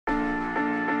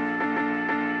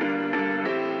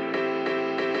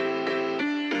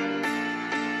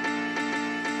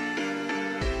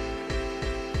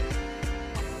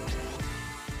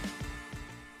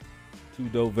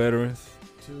dope veterans.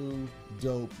 Two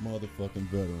dope motherfucking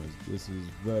veterans. This is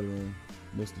veteran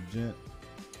Mr. Gent.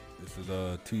 This is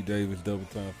T. Davis, Double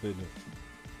Time Fitness.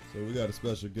 So we got a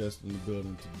special guest in the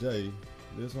building today.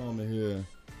 This homie here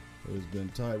has been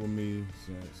tight with me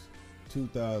since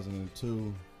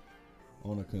 2002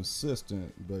 on a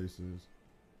consistent basis.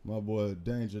 My boy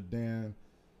Danger Dan,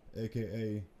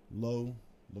 aka Low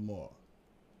Lamar.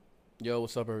 Yo,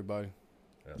 what's up, everybody?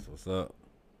 That's what's up.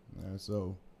 All right,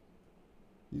 so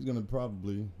he's gonna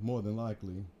probably, more than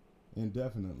likely,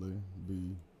 indefinitely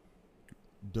be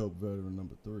dope veteran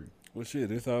number 3. Well, shit,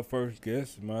 this our first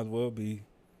guest. Might as well be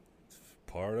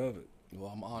part of it.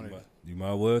 Well, I'm honored. You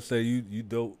might well say you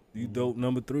dope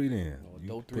number 3 then. Well, You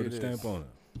dope put 3 a it stamp is. on it.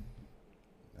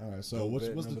 All right, so Dope what's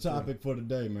vet the number topic for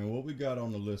today, man? What we got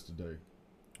on the list today?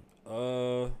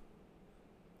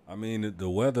 I mean the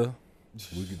weather.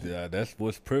 We could, that's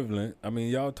what's prevalent. I mean,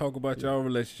 y'all talk about y'all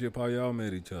relationship, how y'all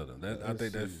met each other. I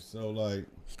think that's so like.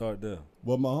 start there.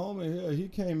 Well, my homie here, he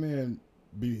came in.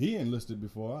 He enlisted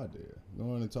before I did.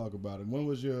 Go on and talk about it. When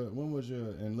was your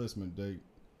enlistment date?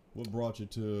 What brought you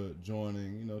to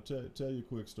joining? You know, tell your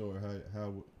quick story.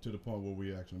 How to the point where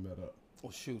we actually met up.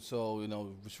 Well, shoot. So,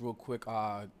 just real quick,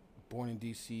 born in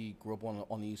D.C., grew up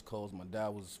on the East Coast. My dad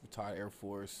was retired Air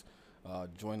Force.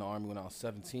 Joined the Army when I was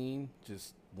 17.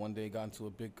 Just one day got into a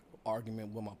big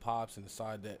argument with my pops and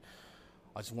decided that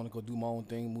I just want to go do my own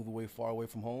thing, move far away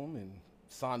from home, and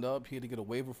signed up. He had to get a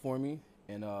waiver for me.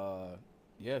 And,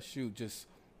 just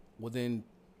within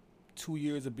 2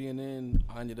 years of being in,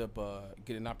 I ended up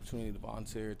getting an opportunity to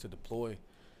volunteer to deploy.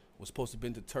 Was supposed to have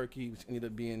been to Turkey, which ended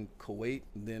up being Kuwait,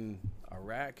 and then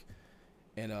Iraq.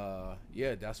 And,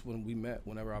 that's when we met,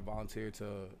 whenever I volunteered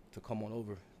to come on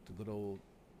over to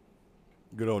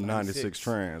Good old 96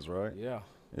 trans, right? Yeah.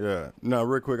 Yeah. Now,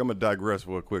 real quick, I'm going to digress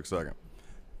for a quick second.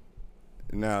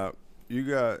 Now, you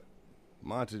got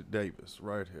Monty Davis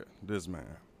right here, this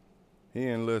man. He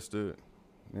enlisted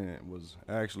and was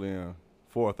actually in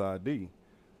 4th ID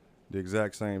the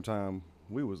exact same time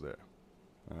we was there.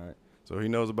 All right. So he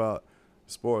knows about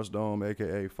Sports Dome,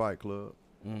 a.k.a. Fight Club.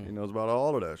 He knows about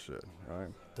all of that shit, all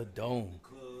right? The Dome.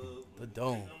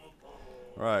 All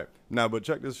right. Now, but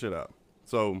check this shit out.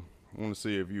 So I want to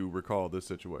see if you recall this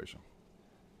situation.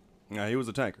 Now, he was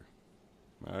a tanker,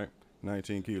 all right?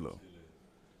 19 kilo.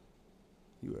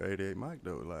 You were 88 Mike,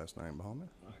 though, last name, homie.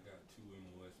 I got 2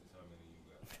 MOSs. How many you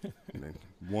got? And then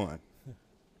 1.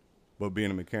 But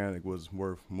being a mechanic was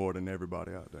worth more than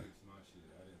everybody out there. My shit.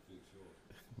 I didn't fix yours.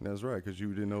 That's right, because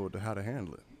you didn't know how to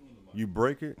handle it. You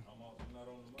break it,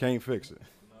 can't fix it,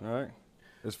 all right?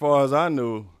 As far as I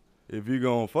knew, if you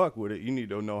going to fuck with it, you need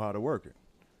to know how to work it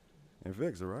and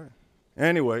fix it, right?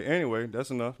 Anyway,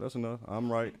 that's enough.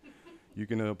 I'm right. You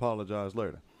can apologize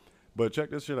later. But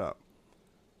check this shit out.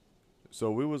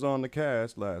 So we was on the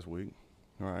cast last week,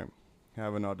 all right,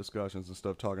 having our discussions and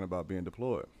stuff, talking about being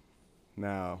deployed.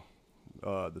 Now,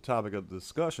 the topic of the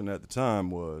discussion at the time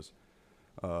was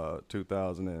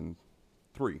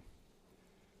 2003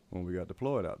 when we got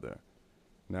deployed out there.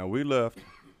 Now, we left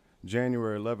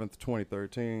January 11th,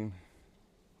 2013.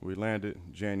 We landed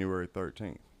January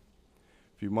 13th. A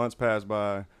few months passed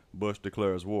by, Bush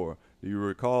declares war. Do you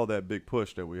recall that big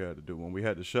push that we had to do when we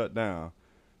had to shut down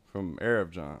from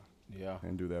Arab John Yeah,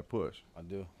 and do that push? I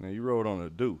do. Now, you rode on a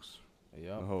deuce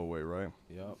Yep. the whole way, right?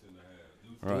 Yep.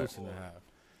 Right. Deuce and a half.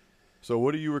 So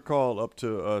what do you recall up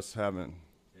to us having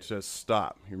just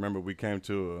stopped? You remember we came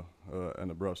to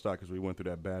an abrupt stop because we went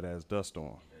through that badass dust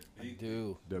storm. I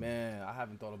do. Man, I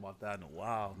haven't thought about that in a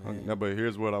while, man. Now, but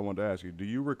here's what I wanted to ask you. Do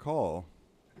you recall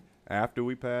after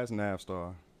we passed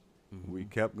Navstar, we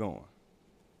kept going?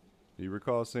 Do you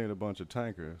recall seeing a bunch of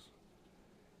tankers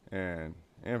and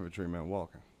infantrymen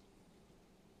walking?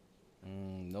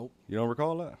 Nope. You don't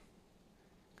recall that?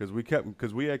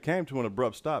 Because we had came to an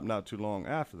abrupt stop not too long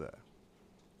after that.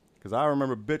 Because I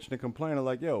remember bitching and complaining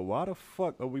like, yo, why the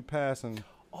fuck are we passing?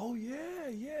 Oh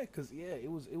yeah, because it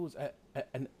was at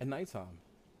nighttime.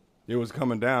 It was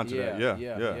coming down to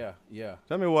that. Yeah.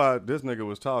 Tell me why this nigga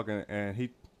was talking and he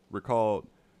recalled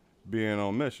being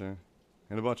on mission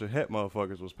and a bunch of het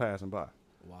motherfuckers was passing by.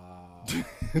 Wow.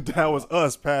 That was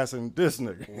us passing this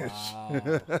nigga.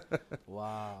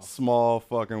 Wow. Small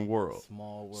fucking world.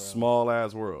 Small world. Small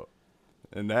ass world.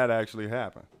 And that actually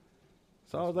happened.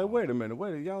 So I was like, wait a minute,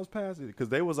 y'all was passing because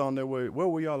they was on their way. Where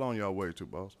were y'all on y'all way to,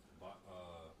 boss?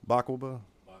 Bakwaba?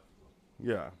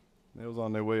 Yeah. They was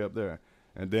on their way up there.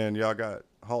 And then y'all got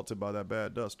halted by that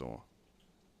bad dust storm.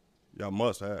 Y'all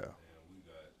must have. Yeah, we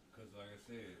got, because like I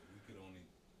said, we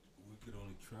could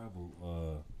only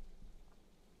travel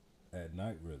at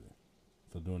night really.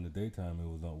 So during the daytime we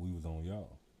was on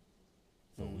y'all.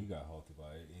 So we got halted by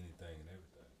anything and everything.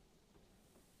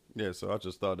 Yeah, so I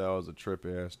just thought that was a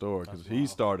trippy ass story because That's he wild.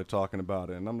 started talking about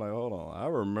it, and I'm like, hold on, I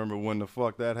remember when the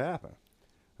fuck that happened.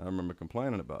 I remember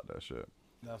complaining about that shit.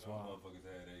 That's Y'all why. motherfuckers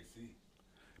had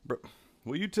AC.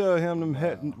 Will you tell him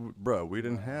them bro? We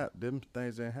didn't have them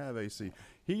things. Didn't have AC.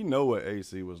 He know what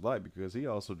AC was like because he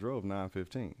also drove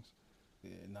 915s.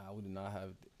 Yeah, nah, we did not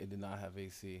have. It did not have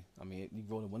AC. I mean, you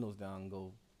roll the windows down and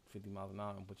go 50 miles an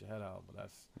hour and put your head out, but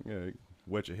that's. Yeah,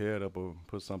 wet your head up or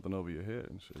put something over your head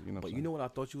and shit. You know. What But I'm you saying? know what I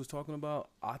thought you was talking about?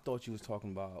 I thought you was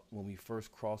talking about when we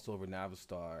first crossed over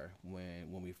Navistar,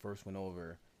 when we first went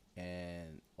over,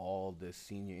 and all the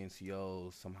senior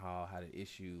NCOs somehow had an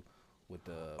issue with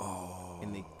the,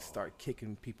 and they start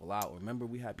kicking people out. Remember,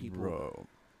 we had people. Bro.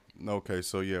 Okay,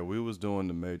 so yeah, we was doing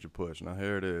the major push. Now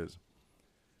here it is.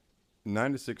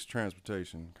 96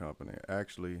 Transportation Company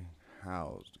actually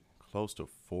housed close to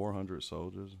 400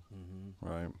 soldiers,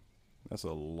 right? That's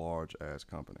a large ass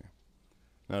company.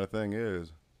 Now the thing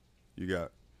is, you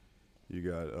got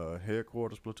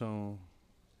headquarters platoon,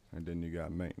 and then you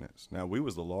got maintenance. Now we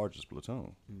was the largest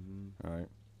platoon, right?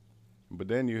 But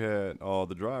then you had all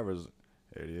the drivers,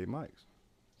 88 mics.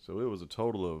 So it was a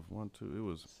total of it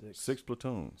was six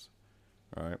platoons,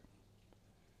 right?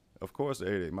 Of course, the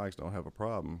 88 mics don't have a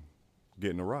problem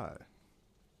getting a ride.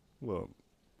 Well,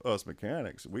 us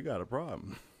mechanics, we got a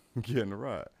problem getting a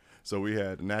ride. So we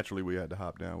had to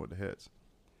hop down with the heads.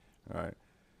 All right.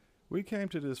 We came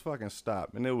to this fucking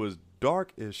stop, and it was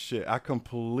dark as shit. I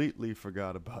completely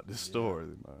forgot about this story,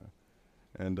 man.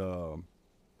 And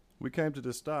we came to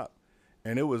this stop,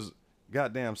 and it was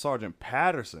goddamn Sergeant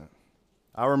Patterson.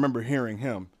 I remember hearing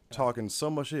him talking so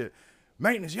much shit.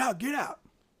 Maintenance, y'all get out.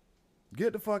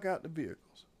 Get the fuck out the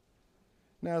vehicles.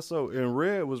 Now, so me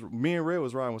and Red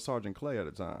was riding with Sergeant Clay at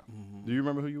the time. Do you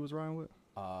remember who you was riding with?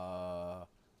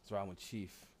 It's around with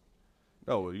Chief.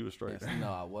 Oh, well, you was straight. Yes,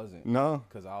 no, I wasn't. No?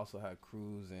 Because I also had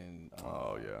Cruz and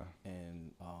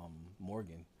and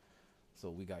Morgan, so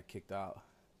we got kicked out.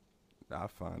 I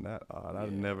find that odd. I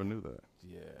Yeah. never knew that.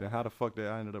 Yeah. Then how the fuck did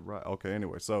I ended up riding? Okay,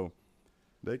 anyway, so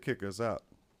they kick us out.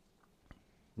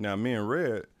 Now, me and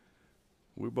Red,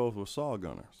 we both were saw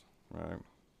gunners, right?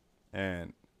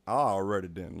 And I already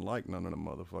didn't like none of the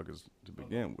motherfuckers to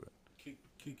begin with.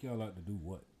 Kick y'all out to do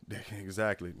what?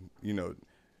 Exactly. You know,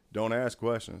 don't ask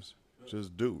questions.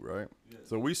 Just do, right? Yeah.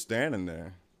 So we standing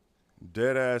there,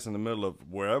 dead ass in the middle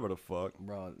of wherever the fuck.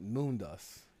 Bro, mooned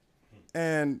us.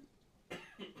 And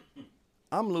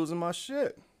I'm losing my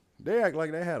shit. They act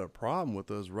like they had a problem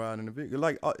with us riding the vehicle.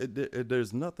 Like,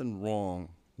 there's nothing wrong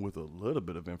with a little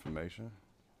bit of information,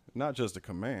 not just a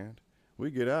command. We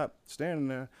get out, standing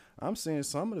there. I'm seeing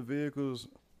some of the vehicles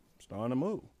starting to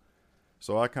move.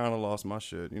 So I kind of lost my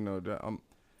shit. You know, I'm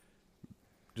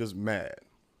just mad,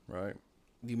 right?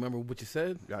 Do you remember what you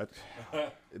said? I,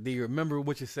 Do you remember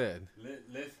what you said?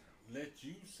 Let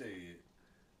you say it,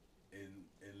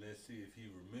 and let's see if he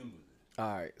remembers it.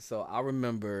 All right, so I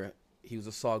remember he was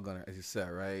a saw gunner, as you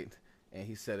said, right? And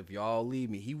he said, if y'all leave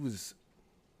me, he was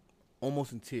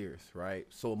almost in tears, right?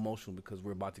 So emotional because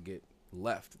we're about to get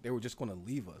left. They were just going to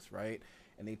leave us, right?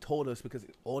 And they told us because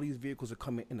all these vehicles are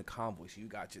coming in the convoy. So you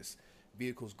got just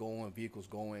vehicles going,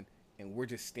 and we're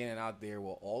just standing out there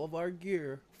with all of our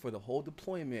gear for the whole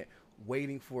deployment,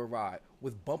 waiting for a ride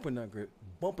with bumper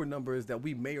numbers that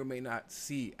we may or may not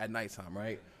see at nighttime,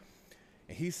 right?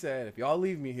 And he said, if y'all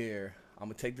leave me here, I'm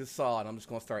going to take this saw and I'm just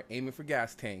going to start aiming for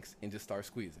gas tanks and just start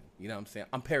squeezing. You know what I'm saying?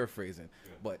 I'm paraphrasing.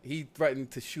 Yeah. But he threatened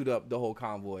to shoot up the whole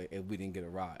convoy if we didn't get a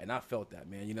ride. And I felt that,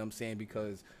 man. You know what I'm saying?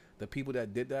 Because the people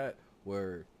that did that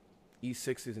were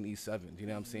E6s and E7s. You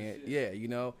know what I'm saying? Yeah, you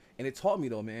know? And it taught me,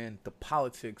 though, man, the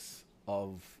politics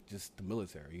of just the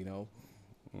military, you know?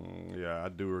 Yeah, I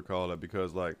do recall that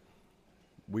because, like,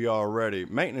 we already,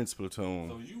 maintenance platoon.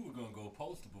 So you were going to go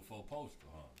poster before poster,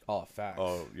 huh? Oh, facts.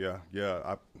 Oh, yeah.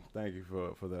 I thank you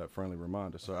for that friendly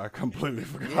reminder. So I completely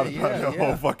forgot about that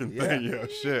whole fucking thing. Yeah,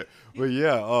 shit. But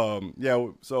yeah,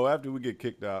 so after we get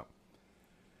kicked out,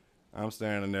 I'm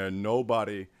standing there.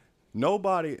 Nobody,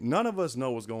 none of us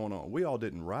know what's going on. We all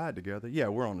didn't ride together. Yeah,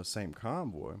 we're on the same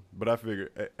convoy. But I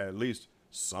figured at least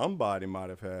somebody might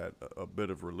have had a bit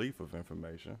of relief of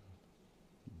information.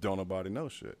 Don't nobody know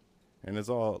shit. And it's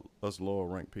all us lower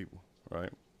ranked people,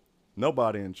 right?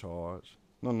 Nobody in charge.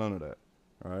 No, none of that,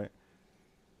 right?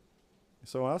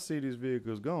 So I see these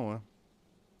vehicles going.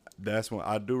 That's when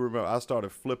I do remember I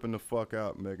started flipping the fuck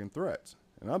out, making threats.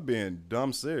 And I'm being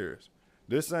dumb serious.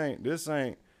 This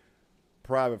ain't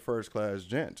private first class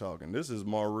Gent talking. This is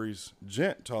Maurice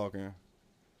Gent talking.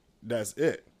 That's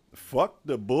it. Fuck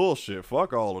the bullshit.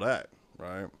 Fuck all of that,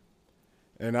 right?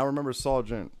 And I remember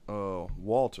Sergeant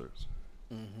Walters.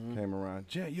 came around.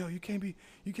 Jen, yo, you can't be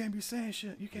saying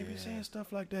shit. You can't be saying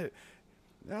stuff like that.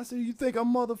 And I said, you think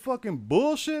I'm motherfucking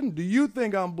bullshitting? Do you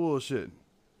think I'm bullshitting?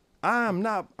 I'm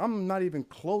not even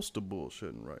close to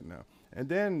bullshitting right now. And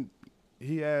then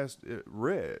he asked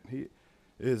Red,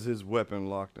 is his weapon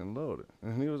locked and loaded?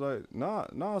 And he was like,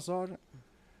 nah, Sergeant.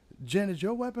 Jen, is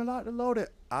your weapon locked and loaded?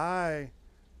 I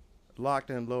locked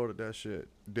and loaded that shit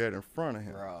dead in front of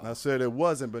him. Bro. I said it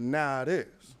wasn't, but now it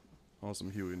is. On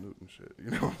some Huey Newton shit.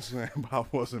 You know what I'm saying? But I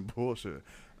wasn't bullshit.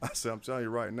 I said, I'm telling you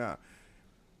right now,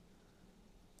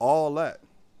 all that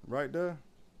right there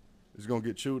is going to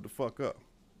get chewed the fuck up.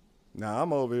 Now,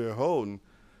 I'm over here holding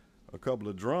a couple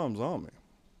of drums on me,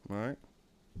 right?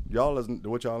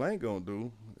 What y'all ain't going to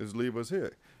do is leave us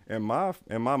here. In my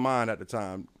mind at the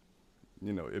time,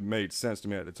 you know, it made sense to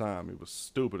me at the time. It was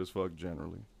stupid as fuck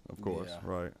generally, of course,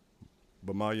 right?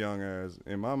 But my young ass,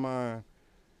 in my mind,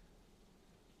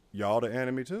 y'all the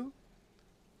enemy too?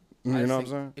 You know what I'm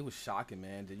saying? It was shocking,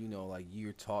 man, that, you know, like,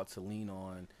 you're taught to lean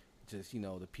on just, you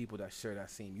know, the people that share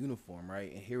that same uniform,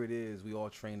 right? And here it is, we all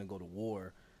train to go to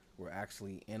war. We're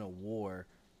actually in a war,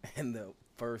 and the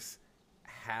first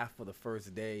half of the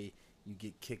first day, you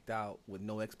get kicked out with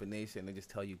no explanation. They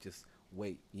just tell you, just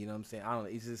wait. You know what I'm saying? I don't know.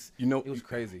 It's just, it was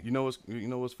crazy. You know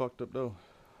what's fucked up though?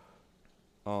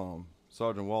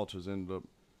 Sergeant Walters ended up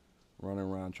running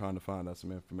around trying to find out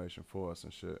some information for us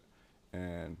and shit.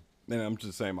 And then I'm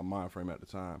just saying my mind frame at the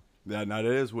time. Now that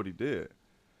is what he did.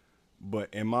 But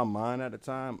in my mind at the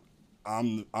time,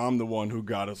 I'm the one who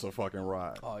got us a fucking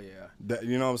ride. Oh yeah. That,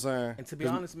 you know what I'm saying? And to be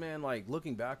honest, man, like,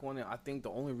 looking back on it, I think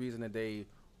the only reason that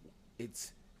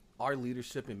it's our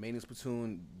leadership in maintenance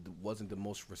platoon wasn't the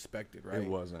most respected, right? It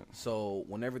wasn't. So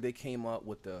whenever they came up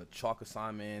with the chalk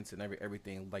assignments and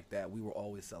everything like that, we were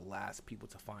always the last people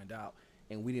to find out.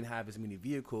 And we didn't have as many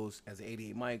vehicles as the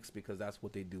 88 Mikes because that's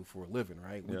what they do for a living,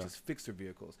 right? We just fix their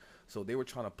vehicles. So they were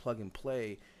trying to plug and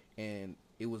play, and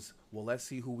it was, well, let's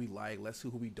see who we like. Let's see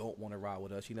who we don't want to ride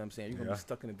with us. You know what I'm saying? You're going to be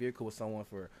stuck in a vehicle with someone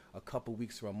for a couple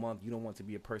weeks or a month. You don't want to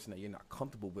be a person that you're not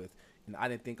comfortable with. And I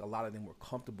didn't think a lot of them were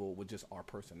comfortable with just our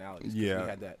personalities. Yeah. We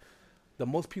had that. The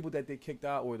most people that they kicked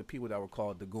out were the people that were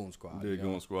called the Goon Squad. The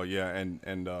Goon Squad, yeah.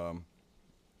 And I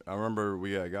remember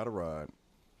we had got a ride,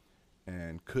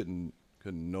 and couldn't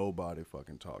nobody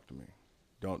fucking talk to me.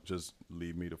 Don't just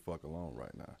leave me the fuck alone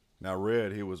right now. Now,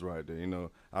 Red, he was right there. You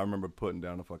know, I remember putting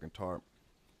down the fucking tarp.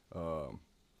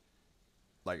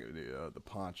 Like the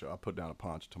poncho. I put down a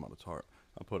poncho, talking about the tarp.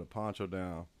 I put a poncho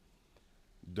down,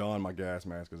 donned my gas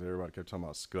mask because everybody kept talking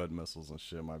about Scud missiles and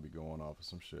shit might be going off or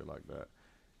some shit like that.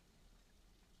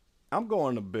 I'm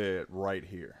going to bed right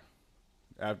here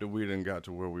after we done got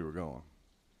to where we were going.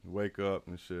 Wake up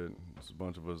and shit. There's a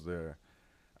bunch of us there.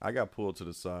 I got pulled to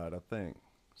the side, I think,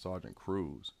 Sergeant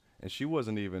Cruz. And she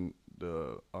wasn't even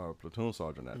our platoon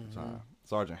sergeant at the time.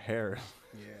 Sergeant Harris.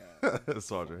 Yeah.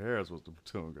 Sergeant Harris was the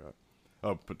platoon guy.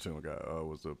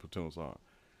 Was the platoon sergeant.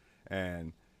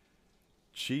 And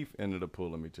Chief ended up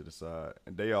pulling me to the side.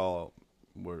 And they all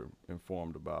were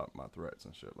informed about my threats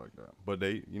and shit like that. But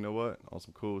they, you know what? On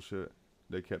some cool shit,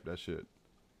 they kept that shit.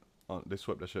 They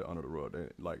swept that shit under the rug.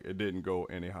 It didn't go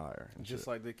any higher. Just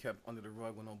like they kept under the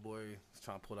rug when old boy was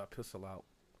trying to pull that pistol out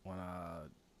when I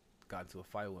got into a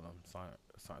fight with him,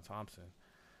 Sergeant Thompson.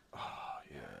 Oh,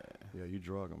 yeah. Yeah, you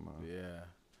drug him, man.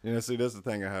 Yeah. Yeah, see, that's the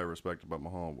thing I had respect about my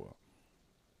homeboy.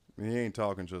 I mean, he ain't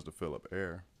talking just to fill up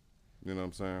air. You know what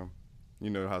I'm saying? You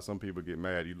know how some people get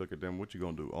mad. You look at them, what you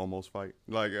gonna do? Almost fight?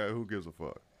 Like, who gives a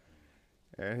fuck?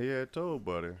 And he had told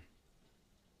Buddy,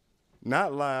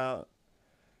 not loud,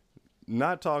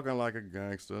 not talking like a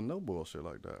gangster, no bullshit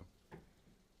like that.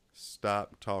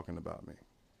 Stop talking about me.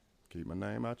 Keep my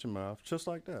name out your mouth, just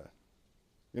like that.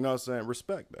 You know what I'm saying?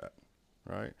 Respect that,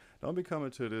 right? Don't be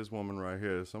coming to this woman right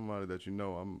here, somebody that you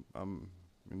know I'm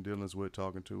in dealings with,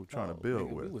 talking to, trying to build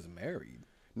nigga, with. We was married.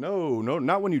 No,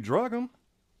 not when you drug him.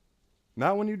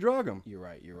 Not when you drug him. You're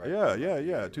right.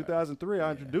 Yeah. 2003,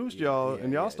 I introduced y'all,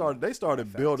 and y'all started. They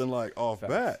started building like off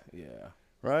bat. Yeah.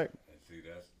 Right. And see,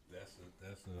 that's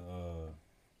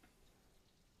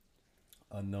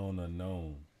a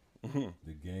unknown.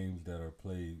 The games that are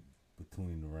played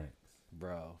between the ranks.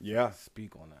 Bro. Yeah.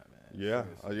 Speak on that, man. Yeah.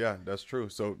 Yeah, that's true.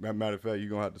 So, matter of fact, you're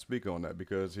gonna have to speak on that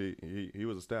because he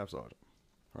was a staff sergeant.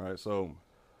 All right. So,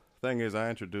 thing is, I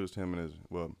introduced him and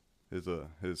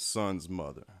his son's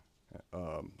mother.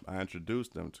 I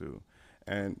introduced them to,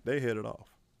 and they hit it off.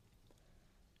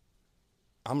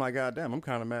 I'm like, goddamn, I'm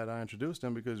kind of mad I introduced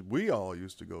them because we all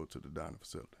used to go to the dining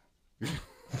facility.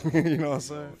 You know what I'm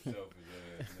saying?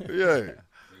 Yeah.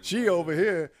 She over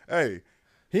here, hey,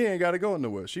 he ain't got to go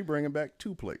nowhere. She bringing back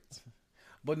 2 plates.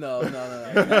 But no.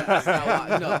 That's not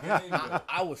why. No,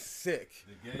 I was sick.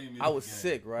 The game is I was the game.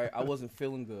 sick, right? I wasn't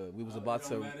feeling good. We was about It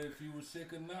don't to. matter if you were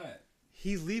sick or not.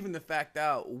 He's leaving the fact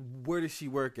out. Where does she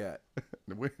work at?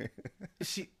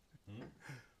 She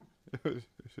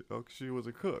She was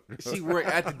a cook. she worked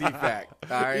at the DFAC.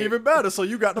 All right. Even better. So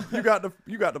you got the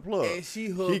plug. And she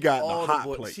hooked He got all the hot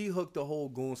boy- plate. She hooked the whole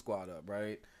goon squad up,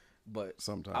 right? But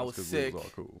Sometimes I was 'cause sick, we was all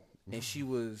cool. and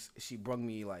she brought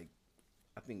me like,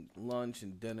 I think lunch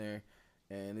and dinner,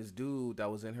 and this dude that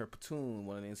was in her platoon,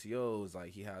 one of the NCOs,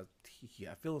 like he had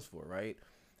feelings for, right?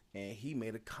 And he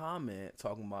made a comment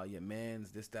talking about your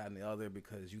man's this, that, and the other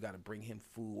because you got to bring him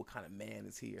food. What kind of man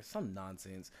is he? Or some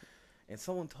nonsense. And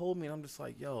someone told me, and I'm just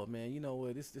like, yo, man, you know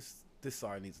what? This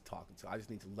sorry needs to talk to. I just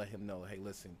need to let him know, hey,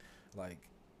 listen, like,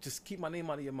 just keep my name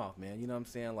out of your mouth, man. You know what I'm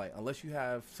saying? Like, unless you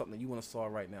have something that you want to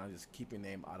solve right now, just keep your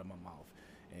name out of my mouth.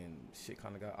 And shit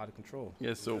kind of got out of control.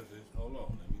 Yeah. So Because hold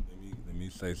on, let me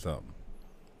say something.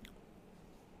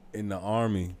 In the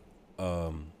Army,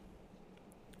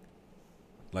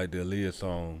 like the Aaliyah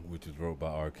song, which is wrote by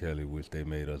R. Kelly, which they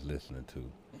made us listening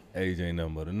to, age ain't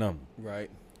nothing but a number. Right.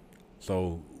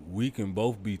 So we can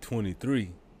both be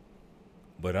 23,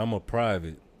 but I'm a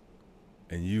private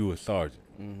and you a sergeant.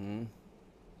 Mm-hmm.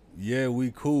 Yeah,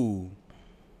 we cool,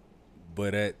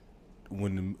 but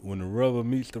when the rubber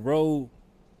meets the road,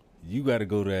 you got to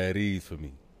go to at ease for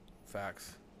me.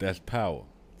 Facts. That's power,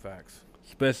 Facts.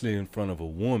 especially in front of a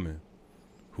woman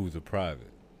who's a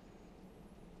private.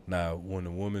 Now, when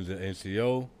a woman's an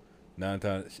NCO, 9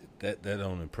 times that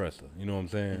don't impress her. You know what I'm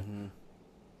saying? Mm-hmm.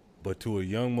 But to a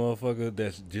young motherfucker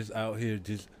that's just out here,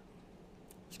 just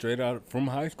straight out from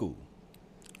high school,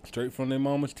 straight from their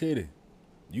mama's titty,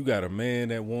 you got a man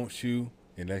that wants you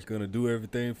and that's gonna do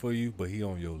everything for you, but he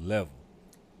on your level.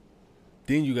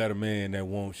 Then you got a man that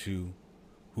wants you,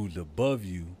 who's above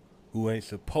you, who ain't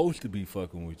supposed to be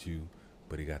fucking with you,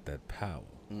 but he got that power.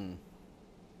 Mm.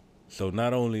 So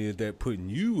not only is that putting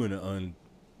you in an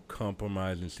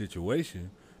uncompromising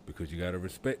situation, because you got to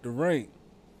respect the rank,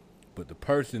 but the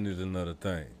person is another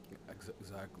thing.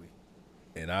 Exactly.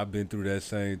 And I've been through that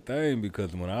same thing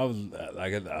because when I was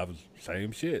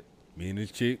same shit. Me and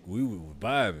this chick, we were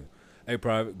vibing. Hey,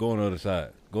 private, go on the other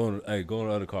side. Go on the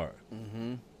other car.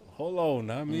 Mm-hmm. Hold on,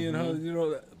 now me and her, you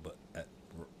know. But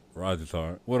Roger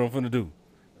Sergeant, what I'm finna do?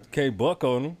 Can't buck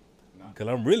on him. Cause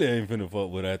I'm really ain't finna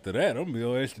fuck with after that. I'm gonna be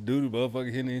on extra duty,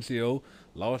 motherfucker, hitting the NCO,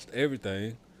 lost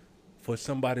everything for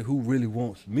somebody who really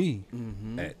wants me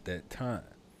at that time.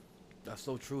 That's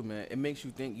so true, man. It makes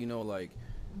you think, you know, like,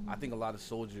 I think a lot of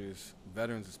soldiers,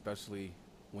 veterans especially,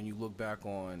 when you look back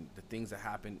on the things that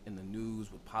happen in the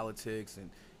news with politics, and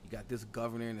you got this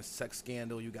governor in a sex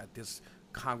scandal, you got this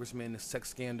congressman in a sex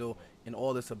scandal, and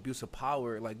all this abuse of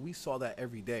power, like, we saw that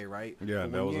every day, right? Yeah,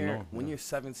 But that was you're, annoying. when you're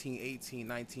 17, 18,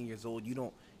 19 years old, you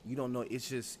don't know. It's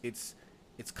just, it's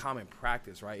common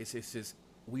practice, right? It's just,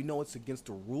 we know it's against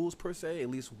the rules per se, at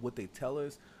least what they tell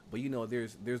us, but you know,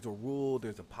 there's the rule,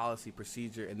 there's a policy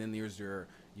procedure, and then there's your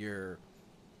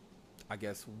I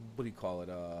guess, what do you call it,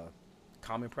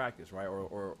 common practice, right?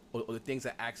 Or the things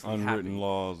that actually unwritten happen.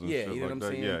 laws and Yeah, shit you know like what I'm that.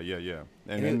 saying? Yeah.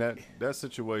 And And in it- that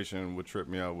situation, what tripped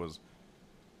me out was,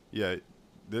 yeah,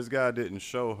 this guy didn't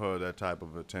show her that type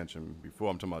of attention before.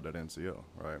 I'm talking about that NCO,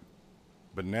 right?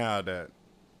 But now that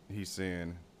he's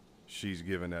seeing she's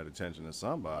giving that attention to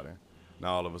somebody,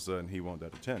 now all of a sudden he wants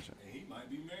that attention. And he might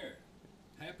be married.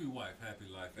 Happy wife, happy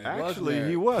life. Actually, married.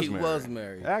 he was He married. was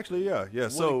married. Actually, yeah.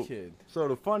 What So, a kid. so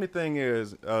the funny thing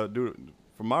is, dude,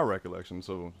 from my recollection,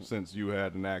 so since you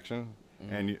had an action,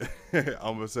 and you,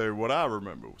 I'm gonna say what I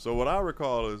remember. So what I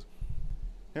recall is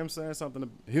him saying something,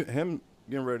 him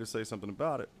getting ready to say something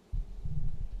about it,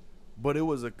 but it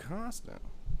was a constant.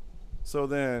 So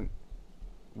then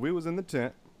we was in the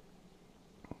tent,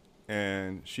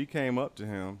 and she came up to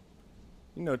him,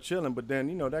 you know, chilling. But then,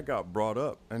 you know, that got brought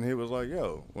up, and he was like,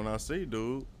 "Yo, when I see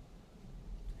dude,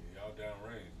 Y'all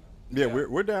downrange now. yeah,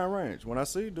 we're downrange. When I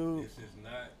see dude, This is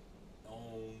not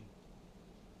on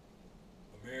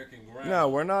American ground. no,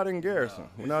 we're not in garrison. No,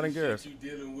 We're not in this is garrison, shit you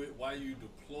dealing with while you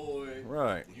deployed.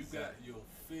 right?" You got your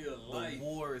feel The life.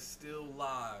 war is still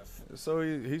live. So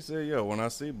he said, "Yo, when I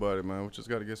see buddy, man, we just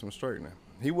got to get some straightening."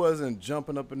 He wasn't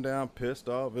jumping up and down, pissed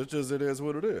off. It's just it is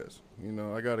what it is. You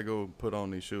know, I got to go put on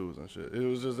these shoes and shit. It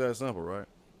was just that simple, right?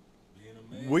 Being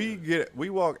a man. We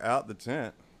walk out the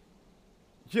tent.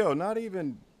 Yo, not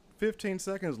even 15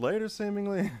 seconds later,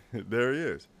 seemingly, there he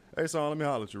is. Hey, son, let me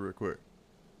holler at you real quick.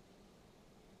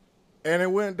 And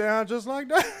it went down just like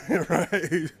that,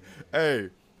 right? Hey,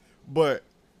 but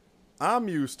I'm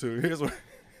used to,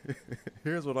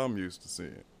 here's what I'm used to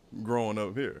seeing growing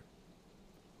up here.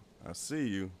 I see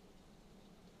you,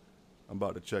 I'm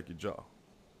about to check your jaw.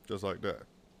 Just like that.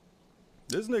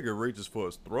 This nigga reaches for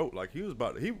his throat like he was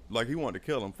about to, he wanted to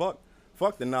kill him. Fuck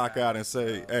the knockout and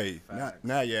say, hey,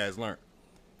 now your ass learned.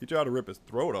 He tried to rip his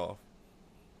throat off.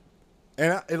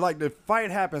 And like the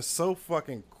fight happened so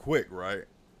fucking quick, right?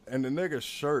 And the nigga's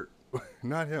shirt,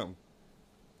 not him,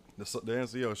 the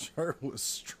NCO shirt was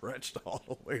stretched all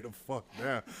the way the fuck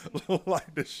down.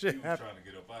 Like the shit happened. Trying to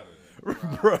get up out of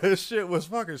there. Bro, this shit was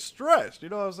fucking stretched. You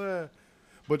know what I'm saying?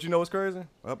 But you know what's crazy?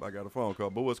 Oh, I got a phone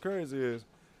call. But what's crazy is,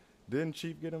 didn't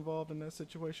Chief get involved in that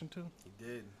situation too? He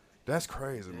did. That's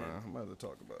crazy, man. I'm about to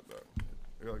talk about that.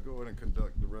 I gotta go ahead and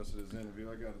conduct the rest of this interview.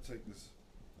 I gotta take this.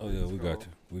 Oh yeah, we got you.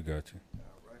 We got you.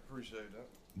 I appreciate that.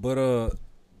 But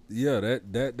yeah,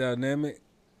 that dynamic,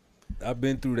 I've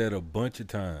been through that a bunch of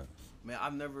times. Man,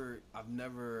 I've never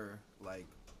like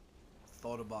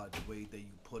thought about it the way that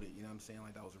you put it. You know what I'm saying?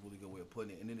 Like that was a really good way of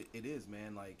putting it. And it is,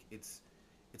 man. Like it's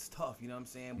tough. You know what I'm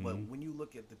saying? Mm-hmm. But when you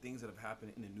look at the things that have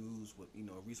happened in the news with, you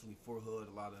know, recently Fort Hood,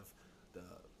 a lot of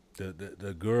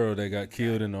the girl that got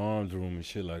killed in the arms room and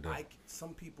shit like that.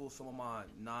 Some of my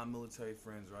non-military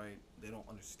friends, right? They don't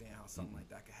understand how something like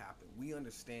that could happen. We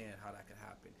understand how that could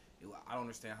happen. I don't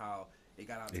understand how it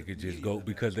got out. It could just go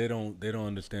because they don't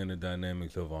understand the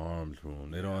dynamics of an arms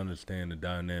room. They don't understand the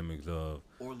dynamics of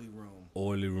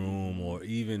oily room, or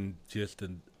even just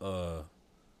the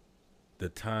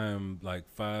time like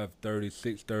 5:30,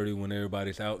 6:30 when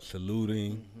everybody's out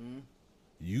saluting. Mm-hmm.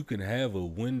 You can have a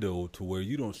window to where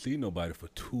you don't see nobody for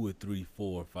 2 or 3,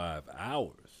 4 or 5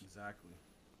 hours. Exactly.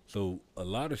 So a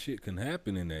lot of shit can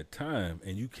happen in that time,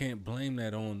 and you can't blame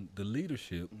that on the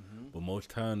leadership. Mm-hmm. But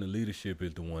most time, the leadership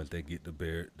is the ones that get the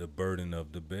burden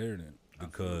of the burden.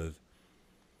 Because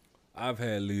I've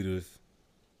had leaders,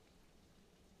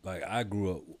 like I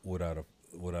grew up without a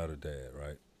dad,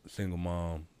 right? Single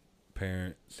mom,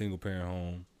 single parent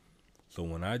home. So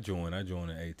when I joined at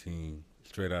 18,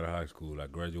 straight out of high school. I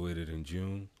graduated in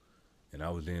June, and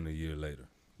I was in a year later.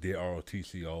 Did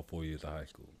ROTC all 4 years of high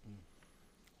school.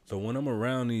 So when I'm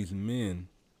around these men,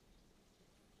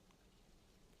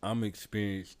 I'm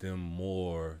experienced them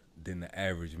more than the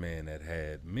average man that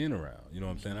had men around. You know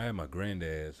what I'm saying? I had my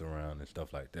granddads around and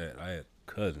stuff like that. I had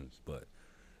cousins, but it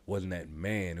wasn't that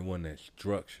man. It wasn't that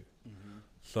structure. Mm-hmm.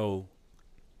 So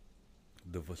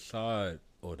the facade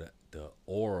or the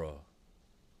aura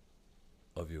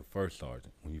of your first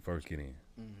sergeant when you first get in,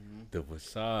 mm-hmm. the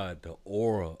facade, the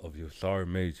aura of your sergeant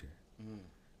major,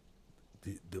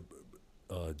 the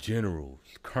generals,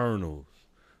 colonels,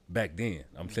 back then.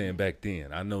 I'm saying back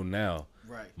then. I know now,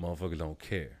 right? Motherfuckers don't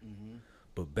care,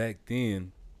 but back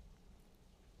then,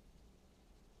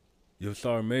 your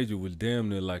sergeant major was damn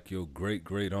near like your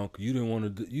great uncle. You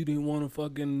didn't want to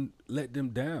fucking let them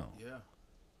down. Yeah.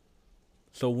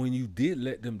 So when you did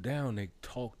let them down, they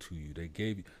talked to you. They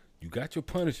gave you. You got your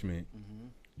punishment,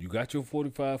 you got your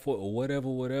 45 or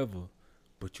whatever,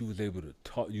 but you was able to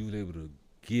talk. You was able to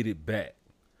get it back.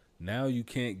 Now you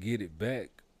can't get it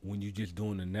back when you just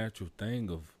doing the natural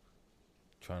thing of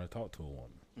trying to talk to a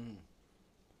woman.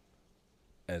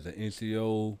 As an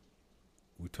NCO,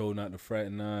 we told not to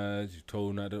fraternize. You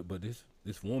told not to, but this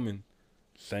woman,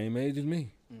 same age as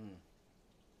me.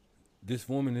 This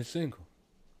woman is single.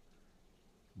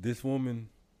 This woman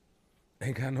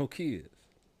ain't got no kids.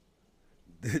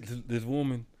 This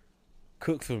woman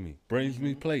cooks for me, brings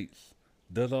me plates,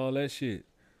 does all that shit.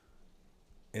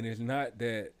 And it's not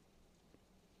that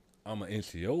I'm an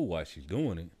NCO while she's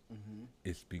doing it.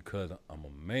 It's because I'm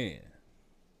a man.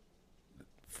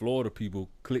 Florida people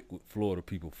click with Florida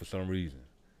people for some reason.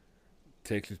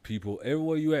 Texas people,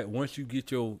 everywhere you at, once you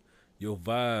get your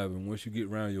vibe and once you get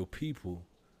around your people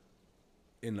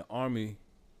in the Army,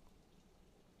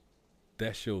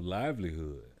 that's your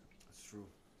livelihood. That's true.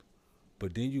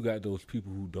 But then you got those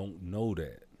people who don't know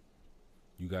that.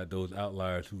 You got those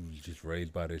outliers who was just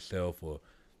raised by themselves, or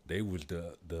they was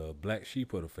the black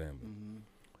sheep of the family.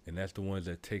 And that's the ones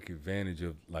that take advantage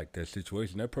of like that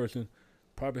situation. That person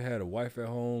probably had a wife at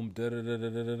home,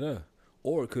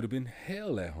 or it could have been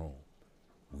hell at home.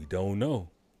 We don't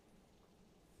know.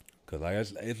 Cause the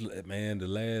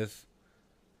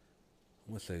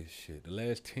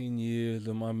last 10 years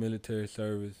of my military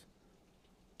service,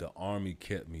 the Army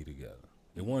kept me together.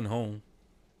 It wasn't home.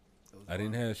 I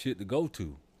didn't have shit to go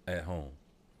to at home.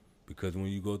 Because when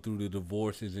you go through the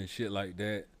divorces and shit like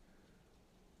that,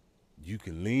 you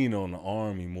can lean on the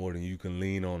Army more than you can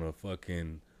lean on a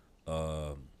fucking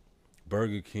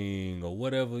Burger King or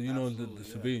whatever, you know, the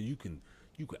civilian. You can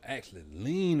actually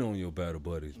lean on your battle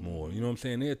buddies more. You know what I'm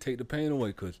saying? They'll take the pain away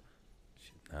because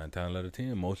 9 times out of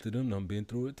 10, most of them done been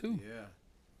through it too. Yeah.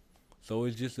 So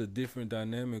it's just a different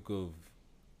dynamic of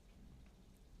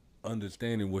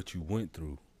understanding what you went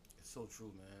through. It's so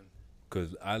true, man.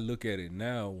 Cause I look at it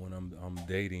now when I'm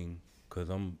dating, cause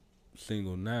I'm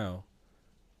single now,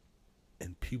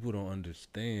 and people don't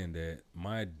understand that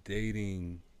my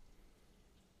dating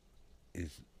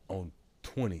is on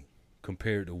 20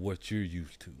 compared to what you're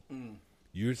used to.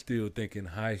 You're still thinking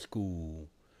high school,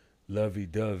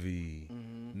 lovey-dovey.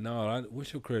 No,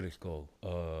 what's your credit score?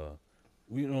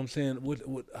 You know what I'm saying?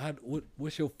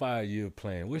 What's your 5-year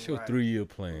plan? What's your 3-year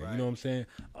plan? Right. You know what I'm saying?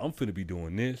 I'm finna be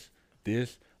doing this.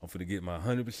 I'm finna get my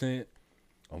 100%.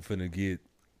 I'm finna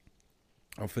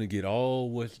get all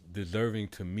what's deserving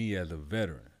to me as a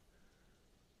veteran.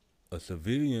 A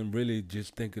civilian really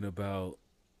just thinking about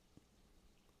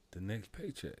the next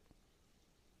paycheck.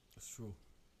 It's true.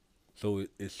 So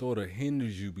it sort of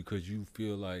hinders you because you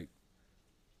feel like,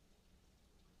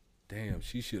 damn,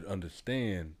 she should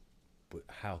understand, but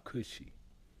how could she?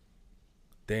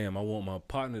 Damn, I want my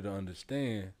partner to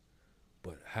understand,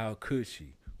 but how could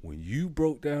she? When you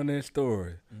broke down that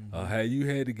story of how you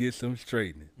had to get some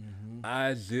straightening,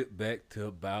 I zipped back to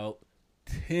about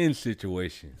 10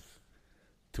 situations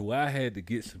to where I had to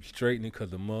get some straightening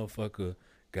because the motherfucker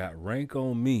got rank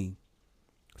on me,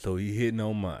 so he hitting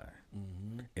on mine.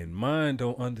 And mine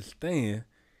don't understand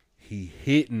he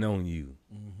hitting on you.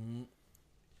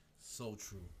 So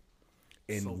true.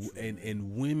 And So true,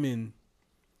 and women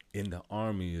in the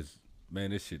army is,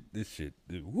 man, this shit,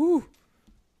 woo.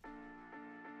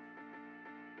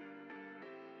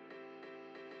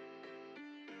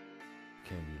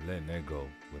 Can't be letting that go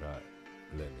without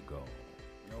letting it go.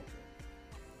 Okay.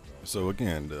 So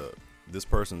again, this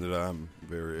person that I'm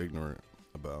very ignorant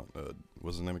about,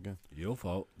 what's his name again? Your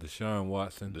fault. Deshaun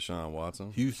Watson. Deshaun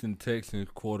Watson. Houston Texans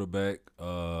quarterback.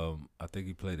 I think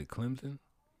he played at Clemson.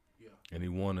 Yeah. And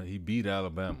he beat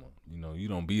Alabama. You know, you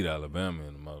don't beat Alabama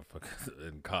in the motherfucker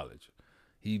in college.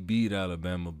 He beat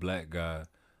Alabama, black guy.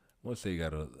 What's he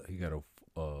got a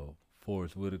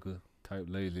Forrest Whitaker type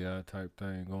lazy eye type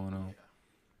thing going on.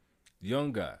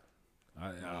 Young guy.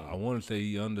 I want to say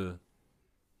he under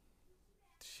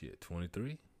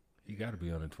 23. He got to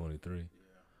be under 23.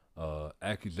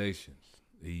 Accusations.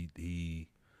 He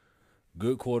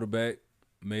good quarterback,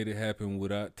 made it happen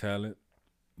without talent,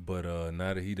 but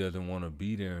now that he doesn't want to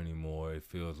be there anymore, it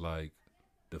feels like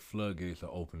the floodgates are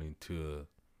opening to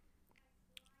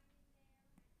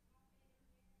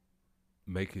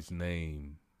make his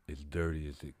name as dirty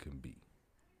as it can be.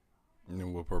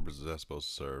 And what purpose is that supposed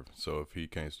to serve? So if he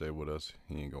can't stay with us,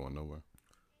 he ain't going nowhere.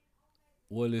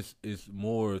 Well, it's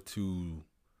more to,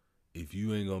 if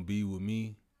you ain't gonna be with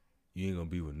me, you ain't gonna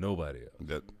be with nobody else.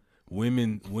 That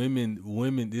Women,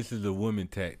 this is a woman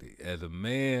tactic. As a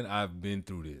man, I've been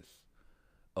through this.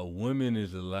 A woman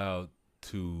is allowed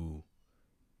to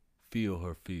feel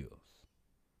her feels.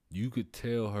 You could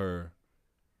tell her,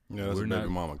 that's we're a baby not-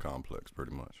 mama complex,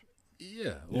 pretty much.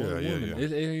 yeah. Yeah.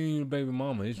 It ain't even a baby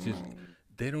mama. It's just,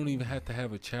 they don't even have to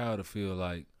have a child to feel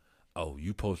like, oh, you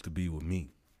supposed to be with me.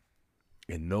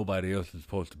 And nobody else is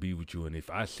supposed to be with you. And if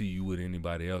I see you with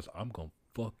anybody else, I'm going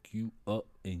to fuck you up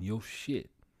in your shit.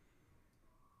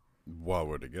 While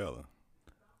we're together.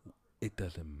 It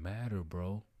doesn't matter,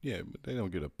 bro. Yeah, but they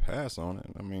don't get a pass on it.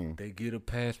 I mean, They get a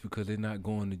pass because they're not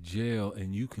going to jail,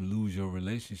 and you can lose your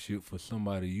relationship for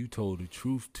somebody you told the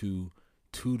truth to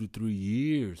 2 to 3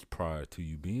 years prior to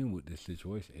you being with this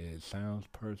situation. And it sounds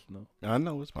personal. I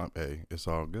know it's my, hey, it's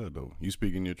all good though. You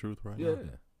speaking your truth right Yeah. now?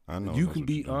 I know. You that's can what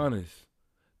be you're doing. honest.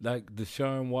 Like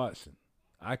Deshaun Watson.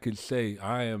 I could say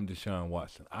I am Deshaun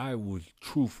Watson. I was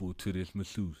truthful to this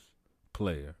masseuse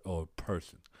player or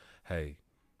person. Hey,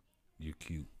 you're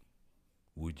cute.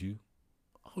 Would you?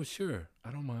 Oh, sure.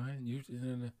 I don't mind. You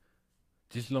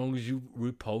just as long as you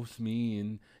repost me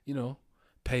and,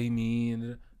 pay me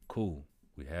and cool.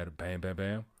 We had a bam, bam,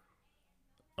 bam.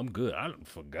 I'm good. I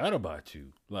forgot about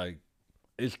you. Like,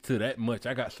 it's to that much.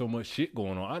 I got so much shit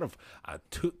going on. I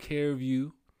took care of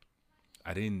you.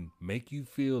 I didn't make you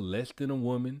feel less than a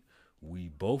woman. We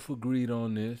both agreed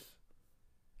on this.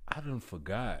 I done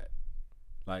forgot.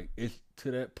 Like, it's to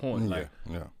that point. Like,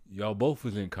 yeah. y'all both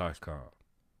was in COSCOM.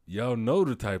 Y'all know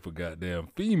the type of goddamn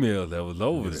female that was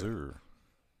over Yes, there. sir.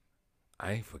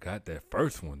 I ain't forgot that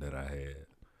first one that I had.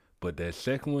 But that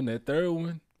second one, that third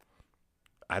one,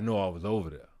 I know I was over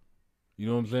there. You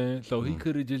know what I'm saying? So he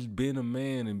could have just been a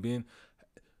man and been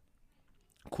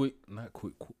quid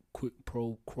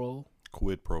pro quo.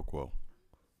 Quid pro quo.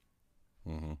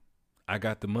 Mm-hmm. I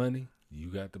got the money, you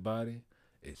got the body.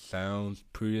 It sounds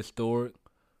prehistoric,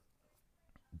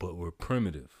 but we're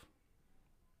primitive.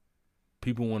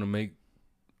 People want to make,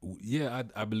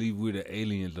 I believe we're the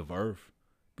aliens of Earth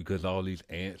because all these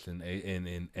ants and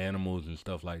animals and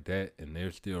stuff like that, and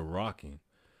they're still rocking,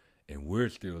 and we're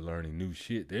still learning new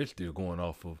shit. They're still going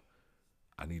off of,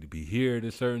 I need to be here at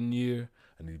a certain year,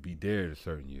 I need to be there at a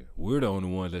certain year. We're the only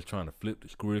ones that's trying to flip the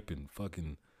script and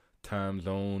fucking time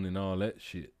zone and all that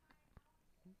shit.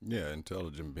 Yeah,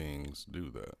 intelligent beings do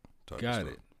that. Type Got of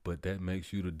it. stuff. But that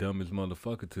makes you the dumbest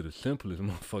motherfucker to the simplest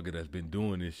motherfucker that's been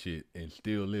doing this shit and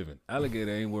still living.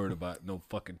 Alligator ain't worried about no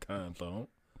fucking time zone.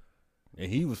 And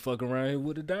he was fucking around here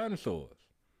with the dinosaurs.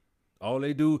 All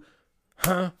they do,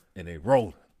 and they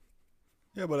rolling.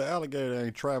 Yeah, but an alligator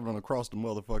ain't traveling across the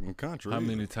motherfucking country. How either.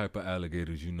 many type of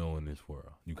alligators you know in this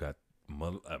world? You got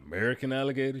American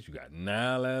alligators. You got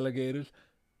Nile alligators.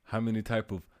 How many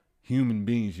type of human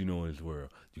beings you know in this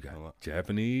world? You got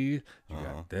Japanese. You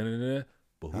got da-da-da.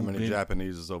 But How many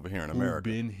Japanese is over here in America?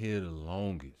 Who been here the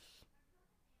longest?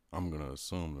 I'm going to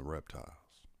assume the reptiles.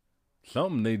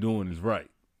 Something they doing is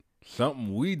right.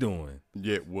 Something we doing.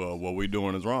 Yeah, well, what we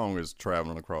doing is wrong is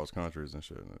traveling across countries and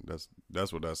shit.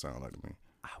 That's what that sounds like to me.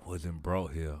 I wasn't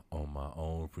brought here on my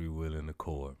own free will and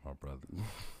accord, my brother.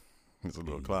 It's a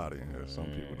little cloudy in here. Some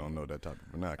people don't know that type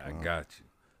of vernacular. I got you.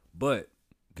 But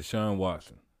Deshaun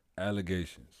Watson,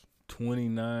 allegations,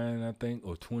 29, I think,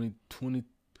 or 20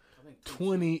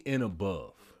 and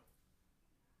above.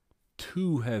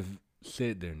 2 have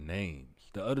said their names.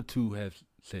 The other 2 have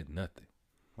said nothing.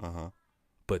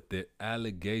 But the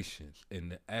allegations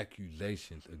and the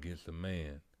accusations against the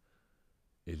man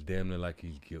is damn near like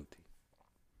he's guilty.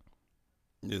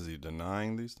 Is he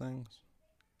denying these things?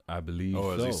 I believe so.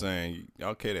 Or is he saying,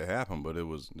 okay, that happened, but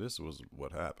this was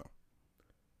what happened?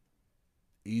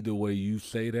 Either way you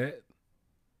say that,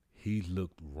 he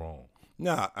looked wrong.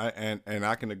 Nah, and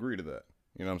I can agree to that.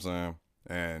 You know what I'm saying?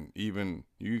 And even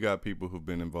you got people who've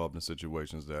been involved in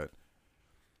situations that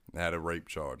had a rape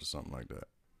charge or something like that.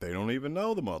 They don't even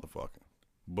know the motherfucker.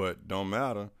 But don't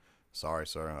matter. Sorry,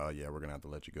 sir. Yeah, we're going to have to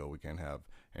let you go. We can't have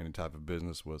any type of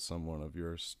business with someone of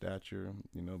your stature,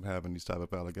 you know, having these type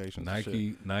of allegations.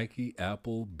 Nike,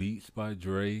 Apple, Beats by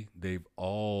Dre, they've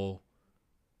all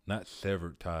not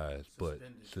severed ties, but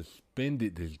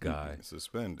suspended this guy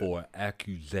for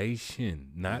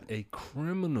accusation, not a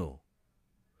criminal.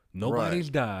 Nobody's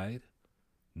died.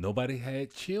 Nobody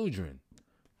had children.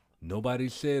 Nobody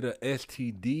said a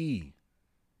STD.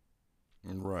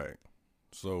 Right.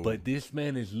 So, but this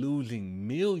man is losing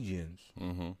millions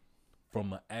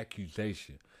from an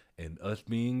accusation. And us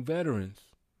being veterans,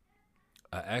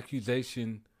 an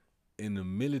accusation in the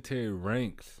military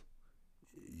ranks,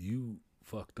 you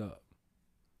fucked up.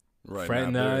 Right.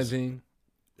 Fraternizing.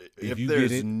 If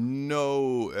there's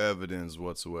no evidence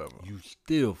whatsoever, you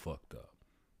still fucked up.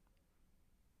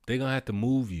 They're going to have to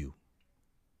move you.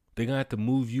 They're going to have to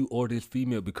move you or this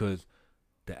female because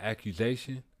the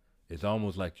accusation is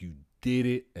almost like you did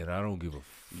it and I don't give a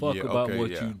fuck about what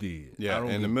you did. Yeah,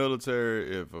 in the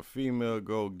military, if a female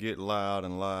go get loud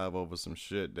and live over some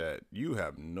shit that you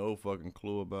have no fucking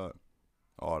clue about,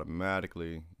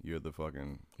 automatically you're the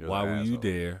fucking Why were you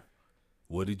there?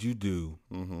 What did you do?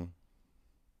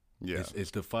 Yeah.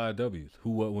 It's the 5 W's.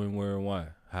 Who, what, when, where, and why.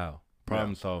 How.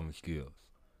 Problem solving skills.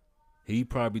 He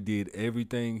probably did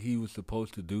everything he was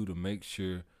supposed to do to make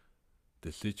sure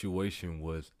the situation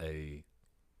was a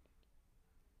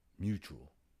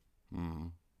mutual.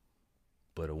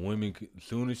 But a woman, as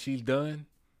soon as she's done,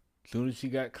 as soon as she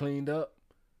got cleaned up,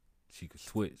 she could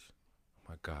switch. Oh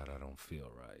my God, I don't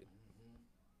feel right.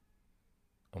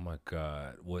 Oh my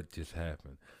God, what just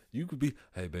happened? You could be,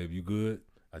 hey babe, you good?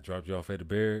 I dropped you off at the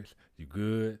barracks. You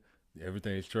good?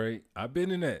 Everything straight? I've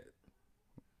been in that.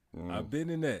 I've been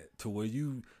in that to where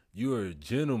you're a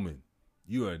gentleman.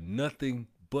 You are nothing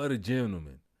but a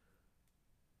gentleman.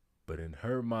 But in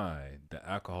her mind, the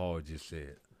alcohol just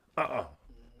said,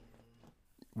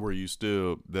 Were you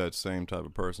still that same type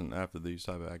of person after these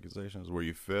type of accusations? Were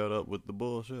you fed up with the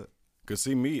bullshit? Because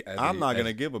see me, I'm not going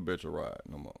to give a bitch a ride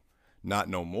no more. Not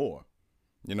no more.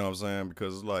 You know what I'm saying?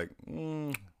 Because it's like,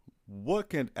 what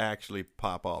can actually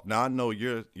pop off? Now I know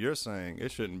you're saying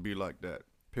it shouldn't be like that,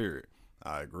 period.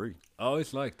 I agree. Oh,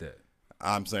 it's like that.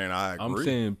 I'm saying I agree. I'm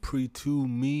saying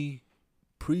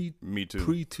me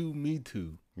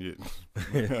too. Yeah.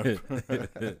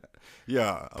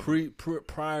 Yeah.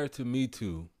 Prior to Me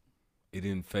Too, it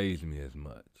didn't faze me as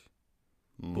much.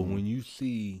 But when you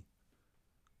see,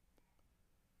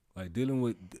 like dealing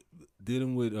with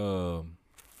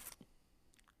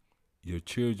your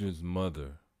children's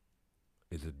mother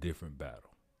is a different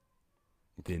battle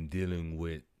than dealing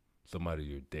with somebody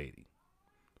you're dating.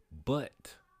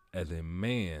 But as a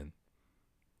man,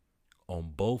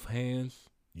 on both hands,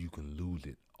 you can lose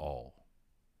it all.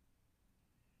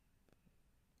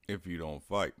 if you don't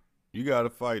fight. You got to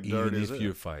fight Even dirty if as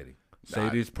you're hell. fighting. Say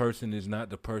this person is not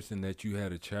the person that you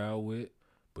had a child with,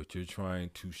 but you're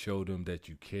trying to show them that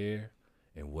you care,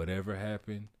 and whatever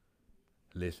happened,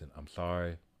 listen, I'm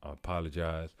sorry, I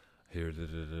apologize, here,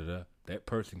 that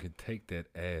person can take that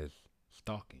as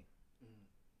stalking.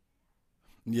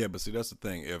 Yeah, but see, that's the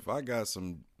thing. If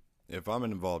I'm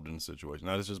involved in a situation,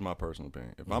 now this is just my personal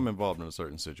opinion. If I'm involved in a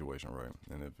certain situation, right,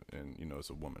 and you know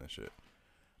it's a woman and shit,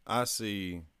 I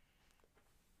see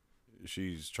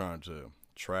she's trying to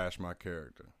trash my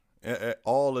character,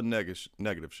 all the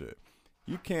negative shit.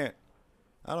 You can't.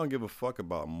 I don't give a fuck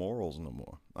about morals no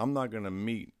more. I'm not gonna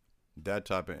meet that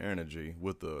type of energy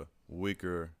with a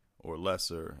weaker or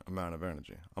lesser amount of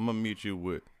energy. I'm gonna meet you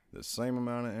with the same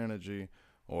amount of energy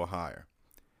or higher.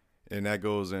 And that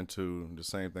goes into the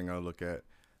same thing I look at.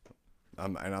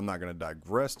 I'm not going to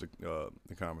digress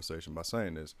the conversation by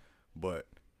saying this, but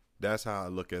that's how I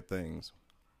look at things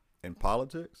in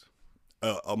politics.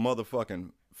 A motherfucking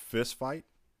fist fight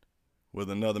with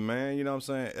another man, you know what I'm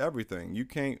saying? Everything. You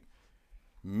can't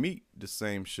meet the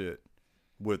same shit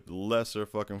with lesser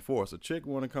fucking force. A chick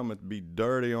want to come and be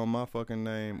dirty on my fucking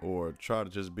name or try to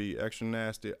just be extra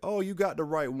nasty. Oh, you got the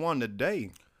right one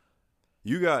today.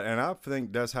 You got, and I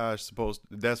think that's how it's supposed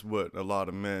to, that's what a lot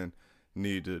of men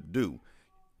need to do.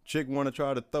 Chick want to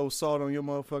try to throw salt on your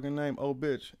motherfucking name. Oh,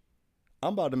 bitch,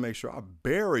 I'm about to make sure I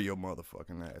bury your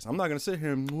motherfucking ass. I'm not going to sit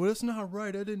here and, well, it's not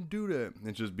right. I didn't do that.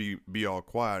 And just be all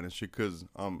quiet and shit because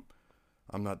I'm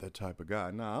not that type of guy.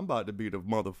 Nah, I'm about to be the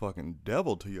motherfucking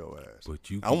devil to your ass.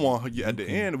 But you, I want you at the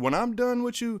end, when I'm done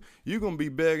with you, you're going to be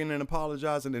begging and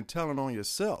apologizing and telling on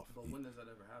yourself. But when does that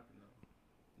ever happen,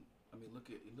 though? I mean,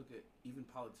 look at even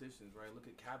politicians, right? Look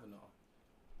at Kavanaugh.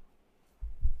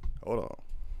 Hold on.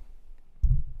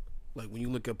 Like when you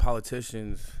look at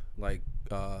politicians, like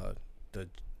the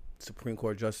Supreme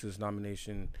Court Justice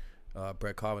nomination,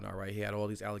 Brett Kavanaugh, right? He had all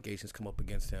these allegations come up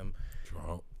against him.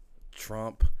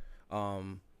 Trump.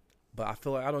 But I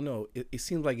feel like, I don't know. It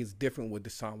seems like it's different with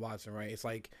Deshaun Watson, right? It's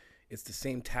like it's the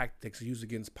same tactics used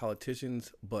against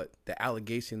politicians, but the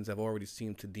allegations have already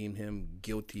seemed to deem him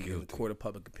guilty in the court of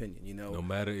public opinion, you know? no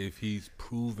matter if he's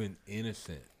proven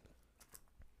innocent,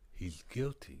 he's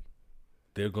guilty.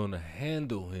 They're going to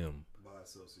handle him. By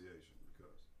association,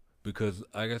 Because,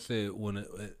 like I said, when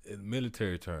in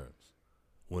military terms,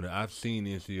 when I've seen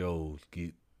NCOs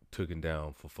get taken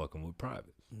down for fucking with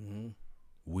privates,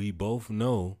 we both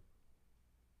know,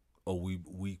 or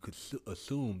we could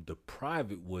assume the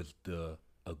private was the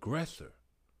aggressor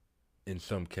in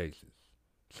some cases.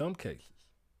 Some cases.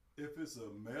 If it's a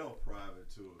male private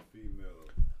to a female,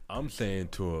 I'm saying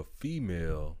to a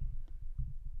female,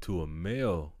 to a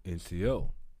male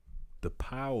NCO, the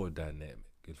power dynamic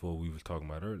is what we was talking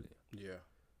about earlier. Yeah.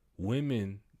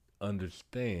 Women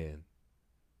understand,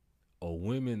 or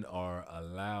women are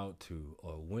allowed to,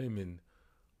 or women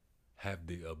have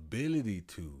the ability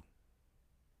to,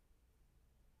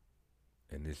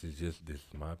 and this is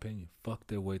my opinion, fuck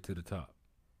their way to the top.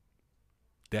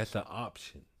 That's an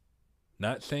option.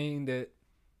 Not saying that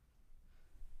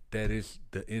is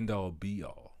the end all be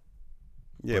all.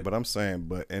 yeah, but I'm saying,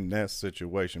 but in that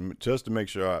situation, just to make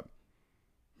sure I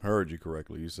heard you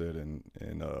correctly, you said in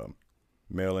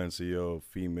male NCO,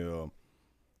 female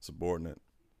subordinate.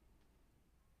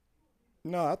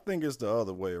 No, I think it's the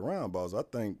other way around, boss. I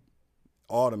think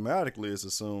automatically it's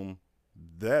assumed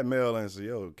that male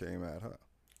NCO came at her.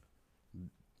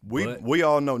 We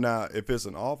all know now if it's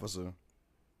an officer,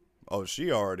 oh,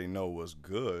 she already know what's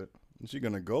good. She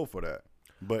gonna go for that.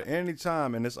 But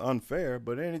anytime, and it's unfair,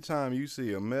 but anytime you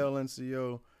see a male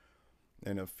NCO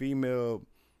and a female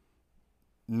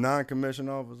non-commissioned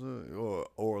officer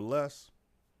or less,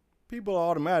 people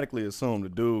automatically assume the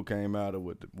dude came at her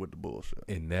with the bullshit.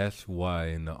 And that's why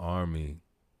in the Army,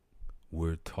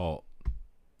 we're taught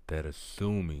that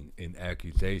assuming and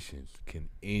accusations can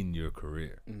end your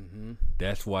career. Mm-hmm.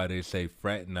 That's why they say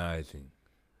fraternizing.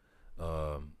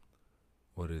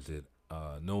 What is it?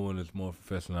 No one is more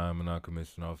professional. I'm a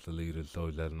non-commissioned officer leader. So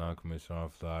as a non-commissioned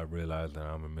officer, I realize that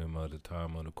I'm a member of the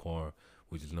Time of the Corps,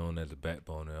 which is known as the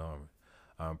backbone of the Army.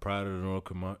 I'm proud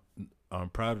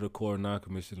of the Corps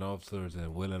non-commissioned officers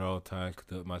and will at all times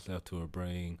conduct myself to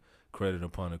bring credit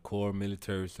upon the Corps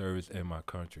military service and my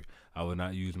country. I will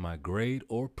not use my grade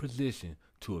or position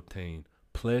to obtain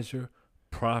pleasure,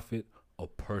 profit, or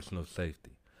personal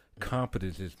safety.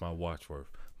 Competence is my watchword.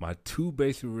 My two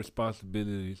basic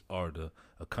responsibilities are the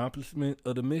accomplishment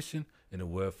of the mission and the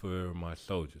welfare of my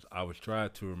soldiers. I will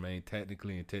strive to remain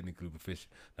technically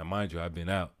proficient. Now, mind you, I've been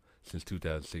out since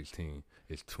 2016.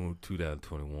 It's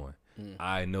 2021.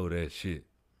 I know that shit.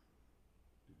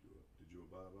 Did you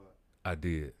abide by it? I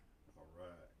did.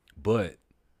 But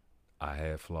I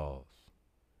had flaws.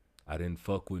 I didn't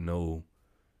fuck with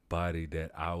nobody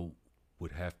that I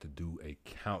would have to do a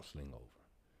counseling over.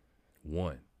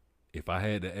 One, if I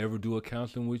had to ever do a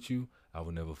counseling with you, I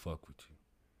would never fuck with you.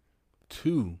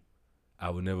 Two, I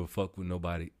would never fuck with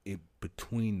nobody in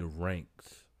between the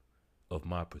ranks of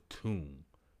my platoon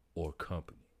or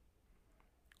company.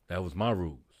 That was my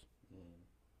rules.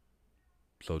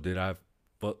 So did I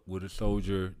fuck with a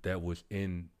soldier that was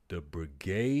in the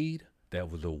brigade, that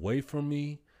was away from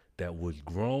me, that was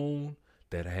grown,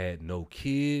 that had no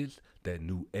kids, that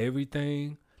knew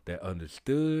everything, that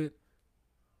understood?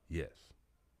 Yes.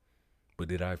 But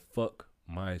did I fuck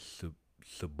my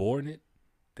subordinate?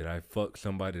 Did I fuck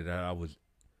somebody that I was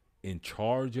in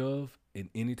charge of in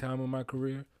any time of my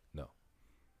career? No.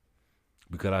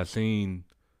 Because I seen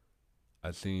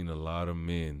a lot of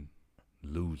men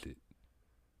lose it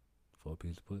for a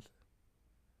piece of pussy.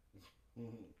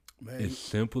 Man, As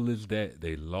simple as that.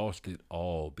 They lost it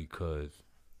all because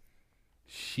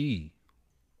she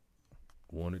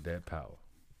wanted that power.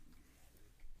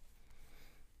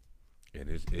 And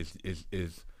it's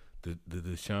the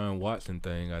Deshaun Watson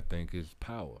thing, I think, is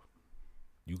power.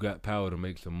 You got power to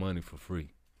make some money for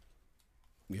free.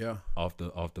 yeah. Off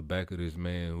the back of this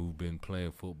man who been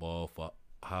playing football for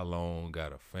how long,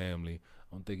 got a family.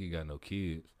 I don't think he got no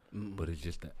kids. But it's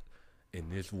just that in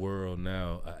this world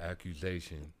now, an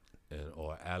accusation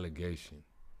or allegation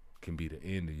can be the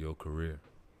end of your career.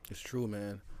 It's true,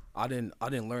 man. I didn't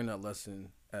learn that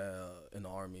lesson in the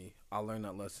Army. I learned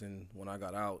that lesson when I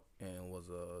got out and was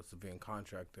a civilian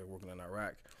contractor working in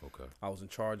Iraq. Okay. I was in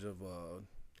charge of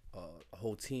a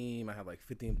whole team. I had like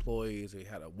 50 employees. We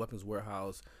had a weapons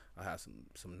warehouse. I had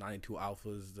some 92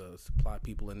 Alphas, the supply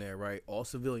people in there, right? All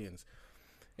civilians.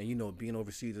 And, you know, being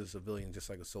overseas as a civilian, just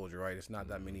like a soldier, right? It's not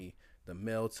that many. The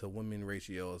male to women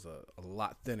ratio is a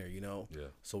lot thinner, you know? Yeah.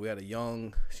 So we had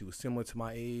she was similar to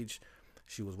my age.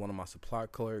 She was one of my supply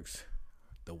clerks.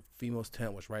 The female's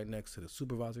tent was right next to the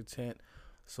supervisor tent.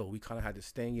 So we kind of had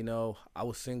this thing, you know? I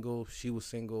was single. She was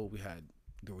single.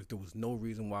 There was no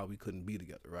reason why we couldn't be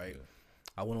together, right? Yeah.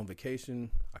 I went on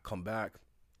vacation. I come back,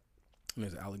 and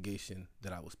there's an allegation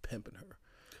that I was pimping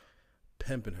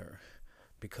her.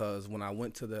 Because when I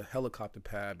went to the helicopter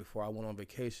pad before I went on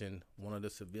vacation, one of the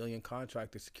civilian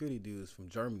contractor security dudes from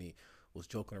Germany was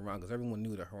joking around because everyone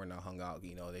knew that her and I hung out.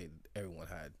 You know, everyone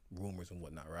had rumors and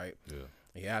whatnot, right? Yeah.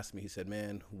 And he asked me, he said,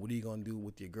 "Man, what are you gonna do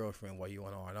with your girlfriend while you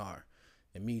on R&R?"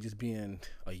 And me just being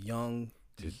a young,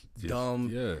 dumb,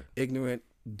 yeah. ignorant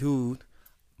dude,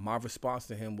 my response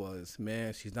to him was,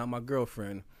 "Man, she's not my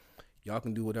girlfriend. Y'all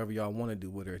can do whatever y'all want to do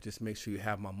with her. Just make sure you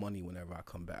have my money whenever I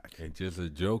come back." And just a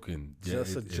joking.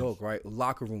 Just a joke, right?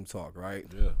 Locker room talk, right?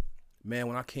 Yeah. Man,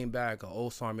 when I came back, an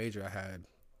old sergeant major I had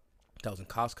that was in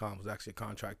COSCOM was actually a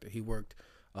contractor. He worked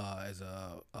as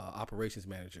a operations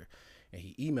manager. And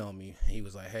he emailed me. He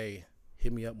was like, "Hey,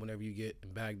 hit me up whenever you get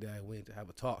in Baghdad. We need to have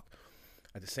a talk."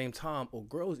 At the same time, old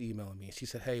girl was emailing me. And she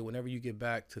said, "Hey, whenever you get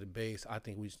back to the base, I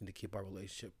think we just need to keep our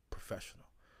relationship professional."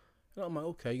 And I'm like,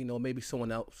 okay, you know, maybe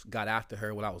someone else got after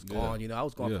her when I was gone. You know, I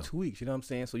was gone for 2 weeks. You know what I'm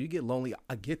saying? So you get lonely.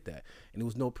 I get that. And there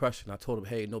was no pressure. And I told him,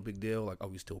 "Hey, no big deal. Like, are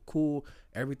we still cool?"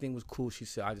 Everything was cool. She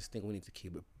said, "I just think we need to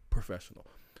keep it professional."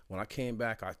 When I came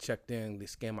back, I checked in. They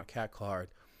scanned my CAT card.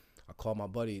 I called my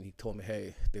buddy, and he told me,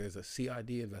 "Hey, there's a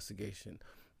CID investigation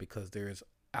because there's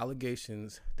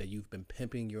allegations that you've been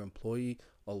pimping your employee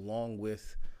along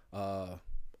with a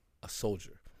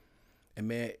soldier." And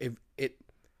man,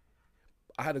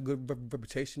 I had a good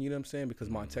reputation, you know what I'm saying, because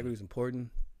my integrity is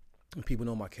important and people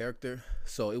know my character.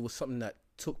 So it was something that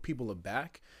took people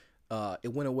aback.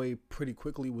 It went away pretty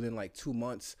quickly. Within like 2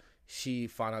 months, she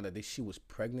found out that she was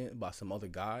pregnant by some other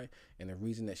guy. And the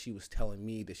reason that she was telling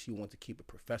me that she wanted to keep it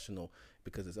professional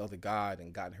because this other guy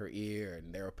had gotten her ear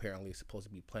and they're apparently supposed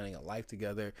to be planning a life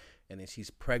together. And then she's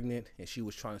pregnant and she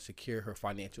was trying to secure her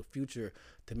financial future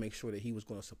to make sure that he was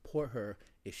going to support her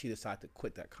if she decided to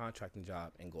quit that contracting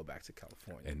job and go back to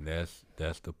California. And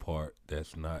that's the part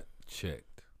that's not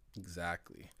checked.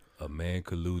 Exactly. A man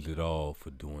could lose it all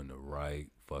for doing the right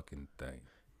fucking thing.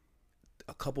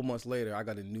 A couple months later, I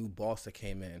got a new boss that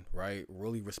came in, right?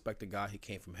 Really respected guy. He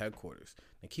came from headquarters.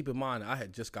 And keep in mind, I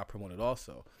had just got promoted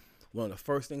also. One of the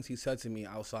first things he said to me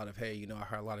outside of, "Hey, you know, I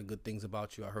heard a lot of good things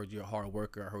about you. I heard you're a hard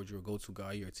worker. I heard you're a go-to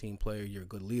guy. You're a team player. You're a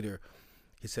good leader."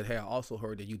 He said, "Hey, I also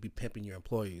heard that you'd be pimping your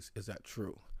employees. Is that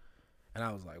true?" And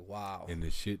I was like, wow. And the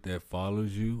shit that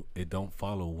follows you, it don't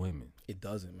follow women. It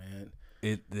doesn't, man.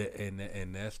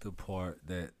 And that's the part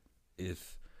that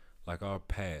is like our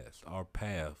path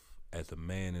as a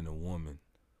man and a woman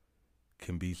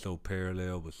can be so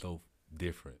parallel but so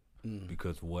different.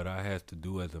 Because what I have to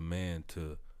do as a man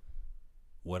to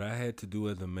what I had to do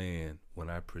as a man when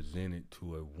I presented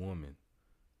to a woman,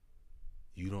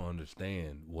 you don't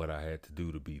understand what I had to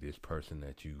do to be this person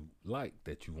that you like,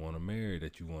 that you want to marry,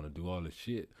 that you want to do all this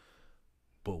shit.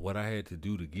 But what I had to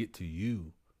do to get to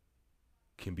you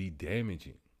can be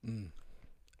damaging.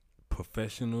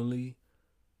 Professionally,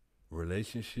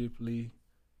 relationshiply,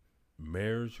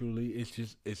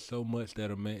 maritally, it's so much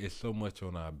that a man, it's so much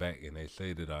on our back, and they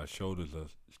say that our shoulders are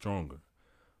stronger.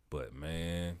 But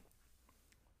man,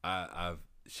 I've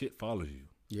shit follows you.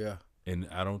 Yeah. And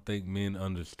I don't think men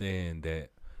understand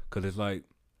that, because it's like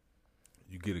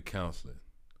you get a counselor.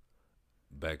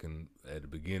 Back at the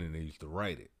beginning, they used to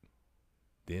write it.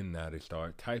 Then now they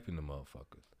start typing the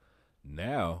motherfuckers.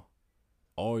 Now,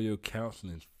 all your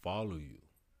counselings follow you.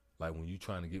 Like when you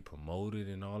trying to get promoted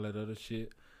and all that other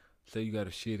shit, say you got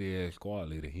a shitty ass squad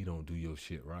leader, he don't do your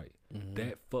shit right.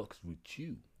 That fucks with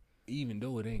you. Even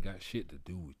though it ain't got shit to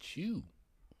do with you.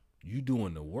 You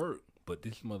doing the work, but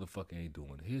this motherfucker ain't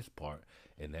doing his part,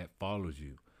 and that follows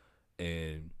you.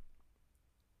 And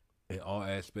in all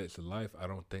aspects of life, I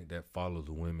don't think that follows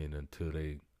women until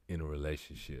they in a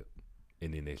relationship,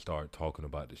 and then they start talking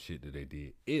about the shit that they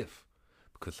did.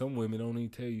 Because some women don't even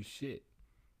tell you shit.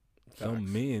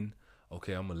 Some men,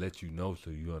 okay, I'm gonna let you know so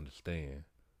you understand,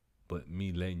 but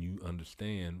me letting you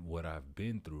understand what I've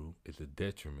been through is a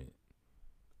detriment.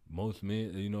 Most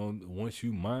men, once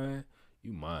you mine.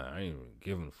 I ain't even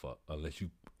giving a fuck unless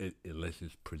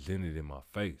it's presented in my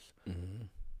face.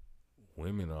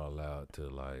 Women are allowed to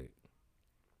like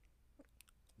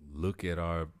look at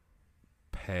our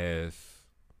past,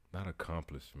 not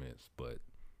accomplishments, but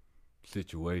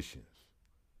situations.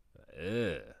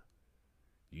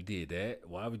 You did that.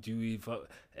 Why would you even fuck?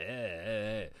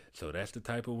 So that's the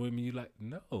type of women you like?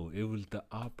 No, it was the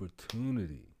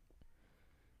opportunity.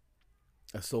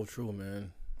 That's so true,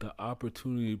 man. The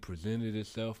opportunity presented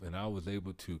itself and I was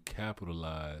able to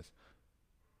capitalize.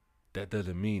 That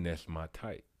doesn't mean that's my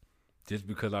type. Just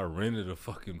because I rented a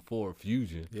fucking Ford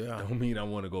Fusion don't mean I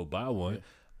want to go buy one. Yeah.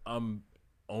 I'm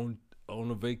on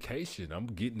a vacation. I'm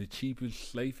getting the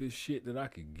cheapest, safest shit that I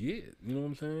could get. You know what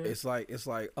I'm saying? It's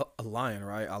like a lion,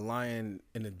 right? A lion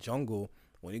in the jungle,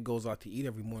 when he goes out to eat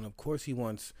every morning, of course he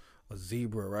wants a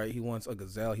zebra, right? He wants a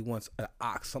gazelle. He wants an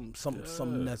ox,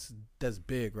 something that's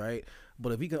big, right?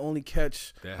 But if he can only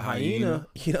catch a hyena,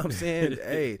 you know what I'm saying?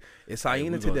 Hey, it's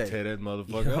hyena today. Tear that motherfucker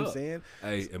you know up. What I'm saying?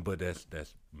 Hey, but that's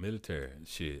military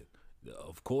shit.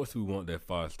 Of course we want that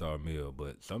 5-star meal,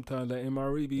 but sometimes that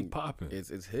MRE be popping.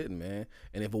 It's hitting, man.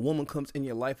 And if a woman comes in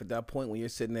your life at that point when you're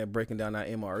sitting there breaking down that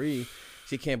MRE,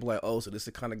 she can't be like, oh, so this is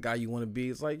the kind of guy you want to be.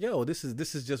 It's like, yo, this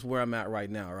is just where I'm at right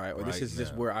now, right? Or this is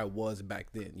just where I was back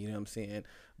then. You know what I'm saying?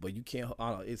 But you can't. I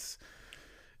don't know, it's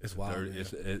wild. And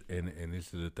this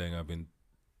is the thing I've been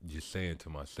just saying to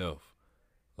myself,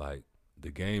 like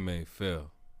the game ain't fair,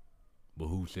 but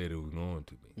who said it was going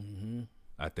to be?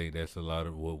 I think that's a lot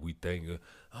of what we think of.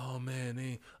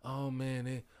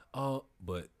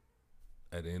 But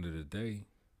at the end of the day,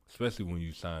 especially when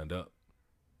you signed up,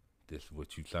 this is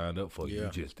what you signed up for. Yeah. You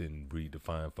just didn't read the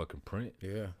fine fucking print.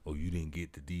 Yeah. Or you didn't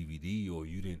get the DVD, or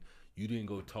you didn't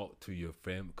go talk to your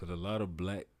family. Because a lot of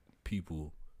black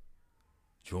people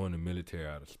join the military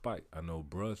out of spite. I know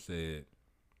bruh said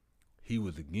he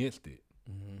was against it.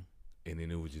 And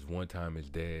then it was just one time his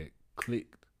dad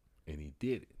clicked and he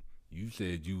did it. You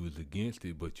said you was against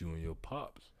it, but you and your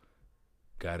pops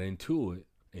got into it,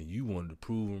 and you wanted to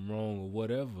prove him wrong or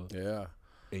whatever. Yeah.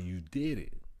 And you did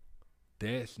it.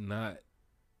 That's not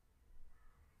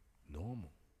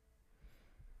normal.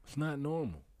 It's not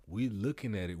normal. We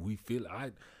looking at it. We feel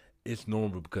it's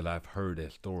normal because I've heard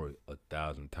that story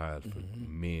 1,000 times for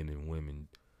men and women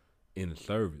in the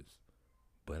service.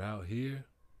 But out here,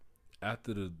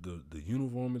 after the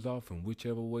uniform is off and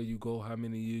whichever way you go, how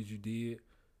many years you did,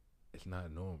 it's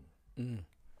not normal.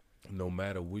 No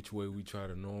matter which way we try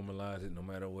to normalize it, no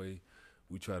matter way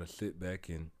we try to sit back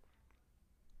and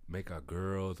make our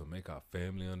girls or make our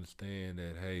family understand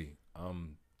that, hey,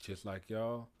 I'm just like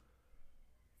y'all,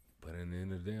 but at the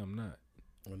end of the day, I'm not.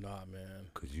 Well, nah, man.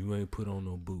 Because you ain't put on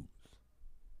no boots.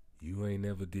 You ain't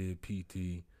never did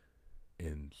PT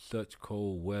in such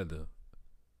cold weather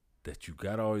that you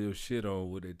got all your shit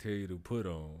on what they tell you to put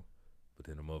on, but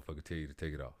then the motherfucker tell you to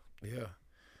take it off. Yeah.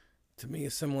 To me,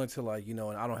 it's similar to and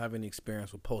I don't have any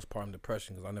experience with postpartum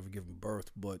depression because I never given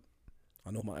birth, but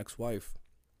I know my ex-wife,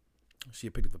 she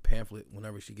had picked up a pamphlet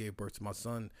whenever she gave birth to my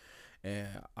son, and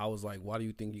I was like, why do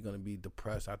you think you're going to be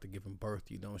depressed after giving birth?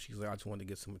 She's like, I just wanted to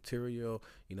get some material.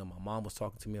 My mom was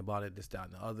talking to me about it, this, that,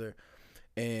 and the other.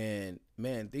 And,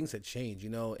 man, things had changed,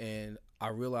 and I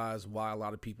realized why a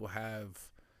lot of people have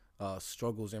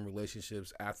struggles in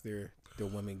relationships after their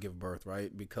women give birth,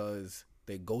 right? Because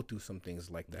they go through some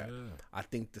things like that. Yeah. I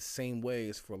think the same way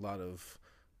is for a lot of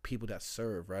people that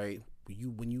serve, right?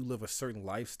 When you live a certain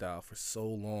lifestyle for so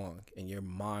long and your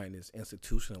mind is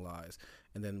institutionalized,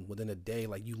 and then within a day,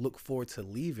 like, you look forward to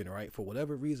leaving, right? For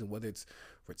whatever reason, whether it's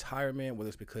retirement, whether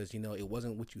it's because, it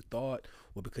wasn't what you thought,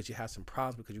 or because you had some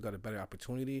problems because you got a better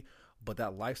opportunity, but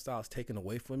that lifestyle is taken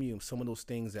away from you, and some of those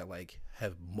things that, like,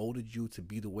 have molded you to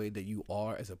be the way that you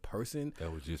are as a person.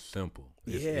 That was just simple.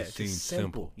 Yeah, It it's seemed just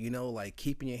simple. Like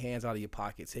keeping your hands out of your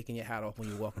pocket, taking your hat off when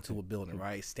you walk into a building,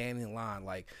 right? Standing in line,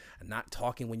 like not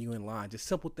talking when you're in line, just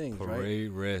simple things, right?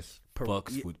 Parade rest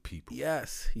fucks with people.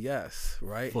 Yes,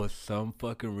 right? For some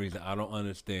fucking reason, I don't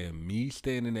understand. Me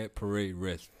standing at parade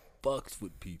rest fucks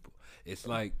with people. It's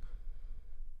like,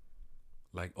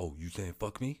 oh, you saying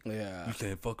fuck me? Yeah. You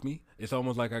saying fuck me? It's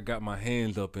almost like I got my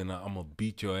hands up and I'm gonna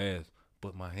beat your ass,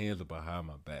 but my hands are behind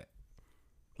my back.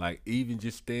 Like, even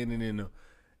just standing in the,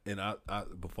 and I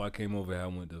before I came over here, I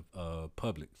went to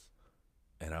Publix,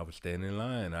 and I was standing in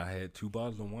line. I had 2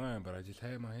 bottles of wine, but I just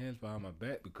had my hands behind my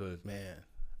back because, man,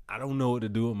 I don't know what to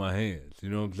do with my hands. You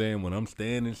know what I'm saying? When I'm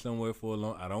standing somewhere for a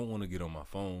long, I don't want to get on my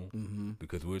phone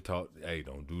because we're taught, hey,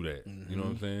 don't do that. You know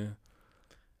what I'm saying?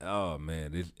 Oh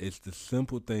man, it's the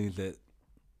simple things that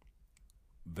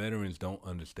veterans don't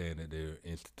understand that they're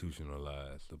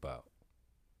institutionalized about.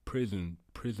 Prison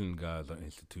guys are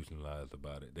institutionalized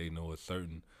about it. They know a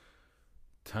certain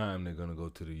time they're gonna go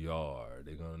to the yard.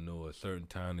 They're gonna know a certain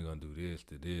time they're gonna do this,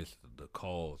 the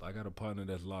calls. I got a partner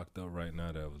that's locked up right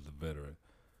now that was a veteran,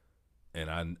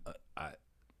 and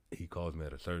he calls me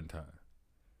at a certain time.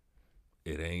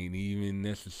 It ain't even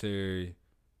necessary.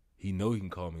 He know he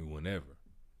can call me whenever.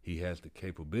 He has the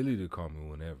capability to call me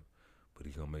whenever, but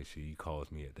he's gonna make sure he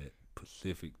calls me at that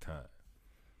specific time.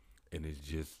 And it's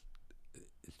just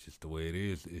the way it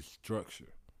is. It's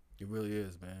structure. It really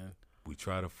is, man. We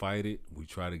try to fight it. We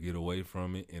try to get away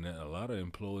from it, and a lot of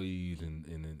employees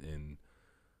and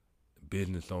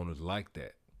business owners like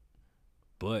that,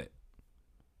 but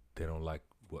they don't like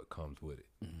what comes with it.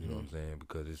 You know what I'm saying?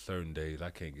 Because it's certain days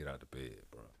I can't get out of bed,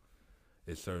 bro.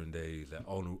 It's certain days that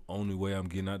only way I'm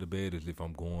getting out of bed is if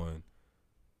I'm going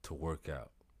to work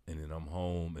out, and then I'm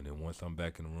home, and then once I'm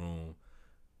back in the room,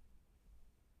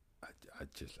 I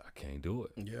can't do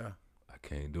it. Yeah. I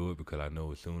can't do it because I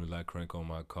know as soon as I crank on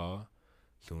my car,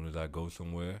 as soon as I go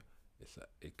somewhere,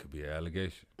 it could be an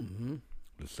allegation.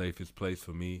 The safest place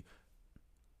for me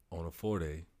on a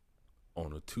 4-day,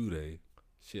 on a 2-day,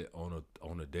 shit, on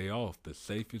a day off, the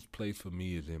safest place for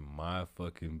me is in my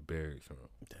fucking barracks room.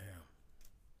 Damn.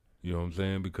 You know what I'm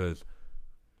saying? Because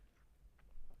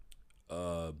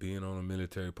being on a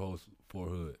military post, Fort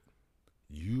Hood,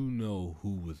 you know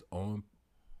who was on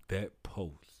that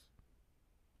post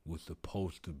was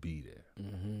supposed to be there.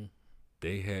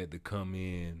 They had to come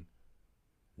in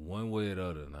one way or the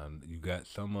other. Now, you got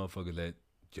some motherfuckers that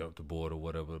jumped aboard or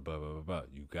whatever, blah, blah, blah, blah.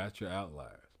 You got your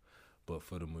outliers. But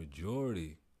for the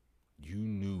majority, you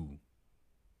knew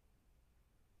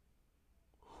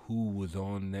who was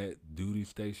on that duty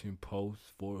station post,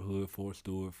 Fort Hood, Fort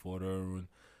Stewart, Fort Irwin,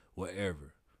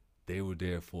 whatever. They were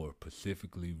there for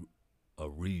specifically a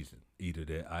reason.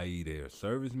 Either i.e. they're a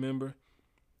service member,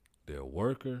 they're a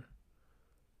worker.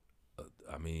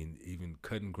 Even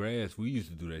cutting grass, we used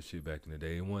to do that shit back in the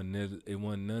day. It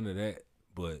wasn't none of that.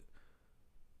 But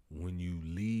when you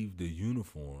leave the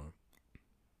uniform,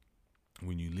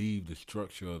 when you leave the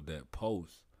structure of that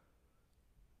post,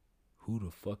 who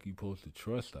the fuck you supposed to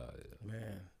trust out there?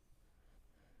 Man.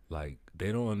 Like,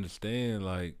 they don't understand,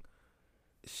 like,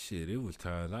 shit, it was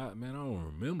times I don't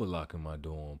remember locking my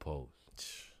door on post.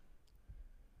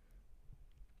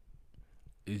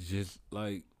 It's just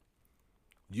like,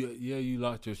 you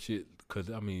locked your shit, because,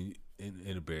 in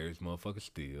the barracks, motherfuckers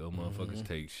steal, motherfuckers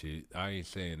take shit. I ain't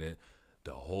saying that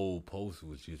the whole post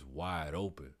was just wide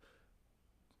open.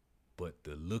 But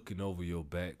the looking over your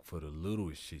back for the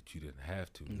littlest shit, you didn't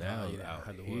have to. Now you out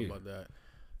had to here, worry about that.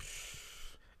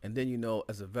 And then,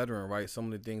 as a veteran, right, some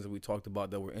of the things that we talked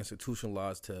about that were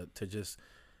institutionalized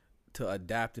to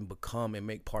adapt and become and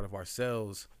make part of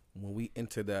ourselves, when we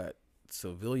enter that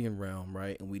civilian realm,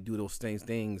 right, and we do those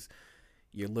things,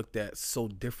 you're looked at so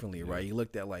differently, right? You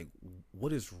looked at like,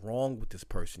 what is wrong with this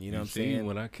person? You know what I'm saying?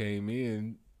 When I came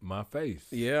in, my face.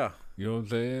 Yeah. You know what I'm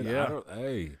saying?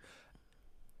 Yeah.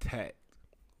 Tact.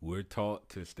 We're taught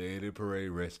to stay at a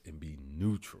parade rest and be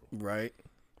neutral. Right.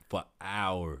 For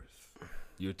hours.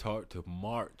 You're taught to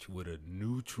march with a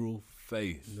neutral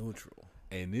face. Neutral.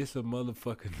 And it's a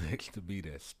motherfucker next to me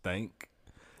that stank.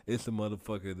 It's a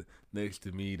motherfucker next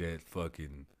to me that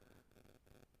fucking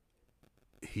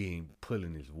he ain't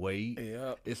pulling his weight.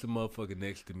 Yep. It's a motherfucker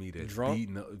next to me that's Drunk.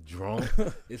 beating up, drunk.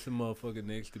 It's a motherfucker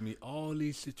next to me. All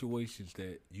these situations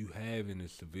that you have in the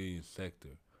civilian sector,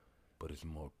 but it's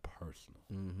more personal.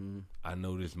 Mm-hmm. I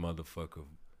know this motherfucker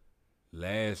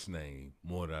last name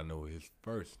more than I know his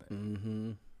first name.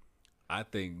 Mm-hmm. I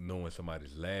think knowing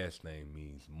somebody's last name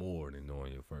means more than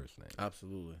knowing your first name.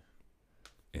 Absolutely.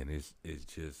 And it's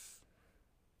just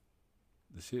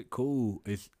the shit cool.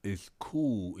 It's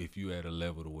cool if you at a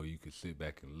level to where you can sit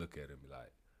back and look at it and be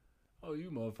like, oh,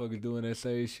 you motherfuckers doing that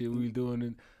same shit we doing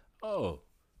and oh,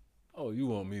 you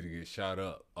want me to get shot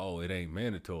up. Oh, it ain't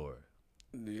mandatory.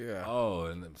 Yeah. Oh,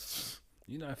 and then,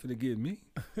 you're not finna get me.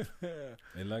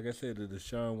 And like I said, the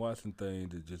Deshaun Watson thing,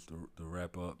 to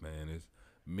wrap up, man, is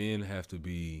men have to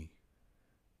be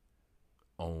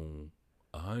on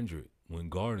 100 when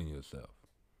guarding yourself.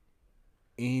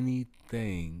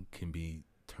 Anything can be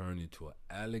turned into an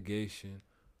allegation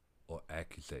or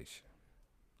accusation.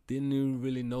 Didn't even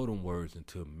really know them words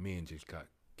until men just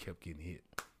kept getting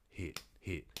hit.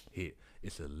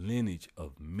 It's a lineage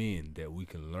of men that we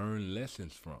can learn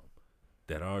lessons from,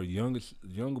 that our younger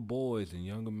boys and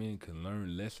younger men can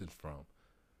learn lessons from.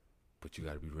 But you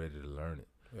got to be ready to learn it.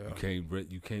 Yeah.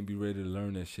 You can't be ready to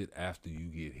learn that shit after you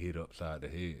get hit upside the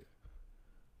head,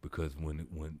 because when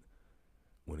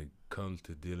it comes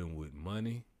to dealing with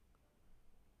money,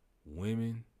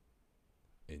 women,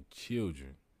 and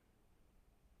children,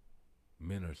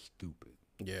 men are stupid.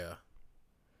 Yeah.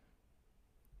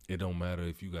 It don't matter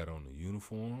if you got on a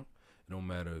uniform. It don't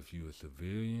matter if you a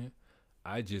civilian.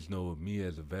 I just know with me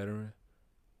as a veteran,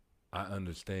 I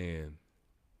understand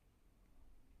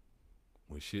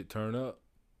when shit turn up,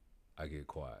 I get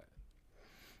quiet.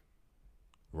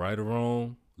 Right or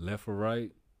wrong, left or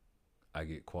right, I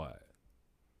get quiet.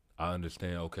 I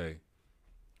understand, okay,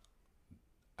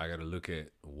 I got to look at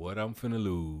what I'm finna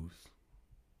lose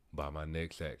by my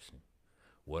next action.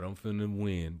 What I'm finna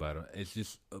win by it's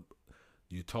just,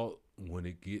 you talk when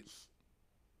it gets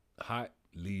hot,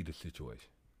 lead the situation.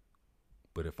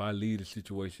 But if I lead a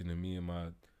situation and me and my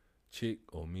chick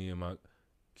or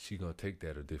she gonna take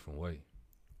that a different way.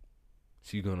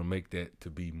 She gonna make that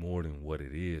to be more than what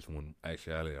it is, when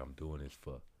actually I'm doing this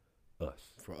for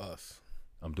us. For us.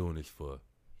 I'm doing this for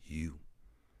you.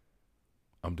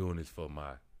 I'm doing this for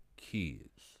my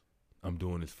kids. I'm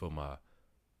doing this for my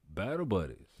battle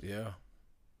buddies. Yeah.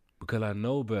 Because I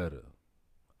know better.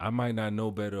 I might not know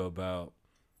better about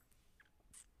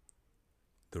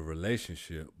the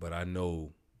relationship, but I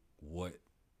know what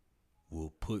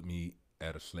will put me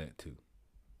at a slant too.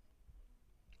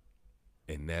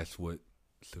 And that's what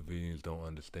civilians don't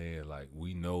understand. Like,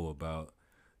 we know about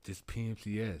just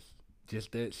PMCS,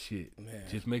 just that shit. Man.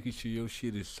 Just making sure your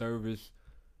shit is service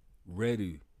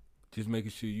ready. Just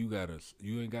making sure you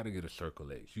ain't gotta get a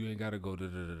Circle X. You ain't gotta go da.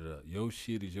 Your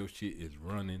shit is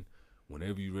running.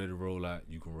 Whenever you ready to roll out,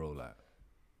 you can roll out.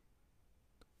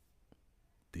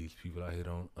 These people out here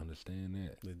don't understand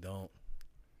that. They don't.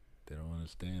 They don't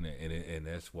understand that, and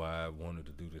that's why I wanted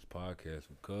to do this podcast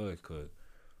with Cuz.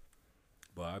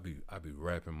 But I be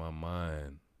wrapping my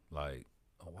mind like,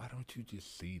 oh, why don't you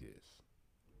just see this?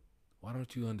 Why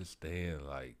don't you understand,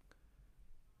 like,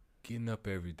 getting up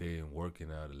every day and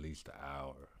working out at least an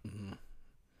hour? Mm-hmm.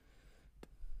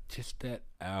 Just that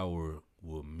hour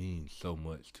will mean so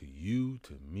much to you,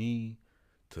 to me,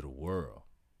 to the world.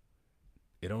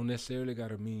 It don't necessarily got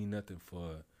to mean nothing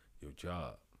for your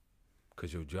job,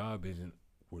 because your job isn't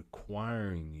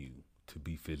requiring you to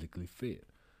be physically fit.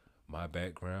 My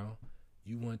background,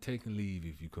 you weren't taking leave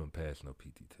if you couldn't pass no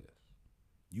PT test.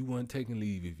 You weren't taking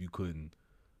leave if you couldn't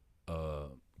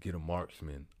get a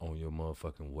marksman on your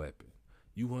motherfucking weapon.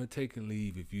 You weren't taking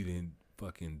leave if you didn't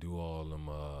fucking do all them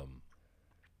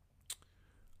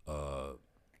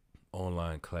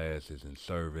online classes and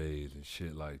surveys and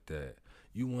shit like that.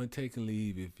 You weren't taking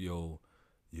leave if your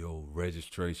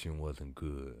registration wasn't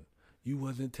good. You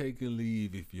wasn't taking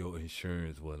leave if your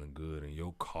insurance wasn't good and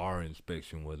your car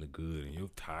inspection wasn't good and your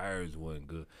tires wasn't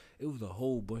good. It was a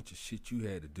whole bunch of shit you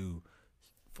had to do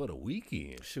for the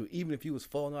weekend. Shoot, even if you was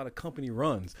falling out of company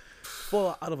runs,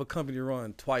 fall out of a company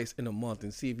run twice in a month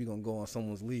and see if you're going to go on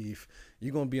someone's leave.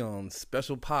 You're going to be on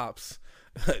special pops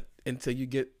until you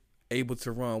get able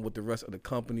to run with the rest of the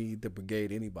company, the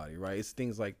brigade, anybody, right? It's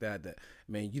things like that,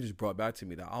 man, you just brought back to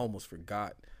me that I almost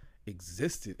forgot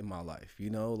existed in my life, like, you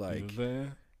know what I'm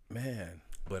saying? Man.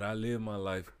 But I live my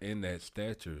life in that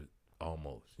stature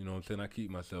almost, you know what I'm saying? I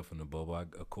keep myself in the bubble.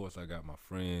 Of course, I got my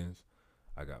friends,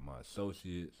 I got my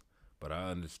associates, but I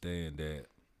understand that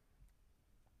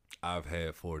I've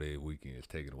had 4-day weekends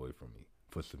taken away from me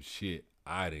for some shit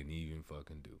I didn't even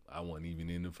fucking do. I wasn't even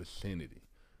in the vicinity.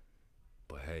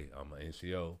 But hey, I'm an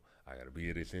NCO. I gotta be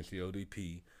at this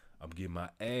NCODP. I'm getting my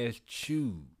ass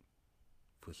chewed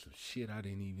for some shit I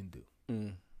didn't even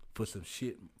do. For some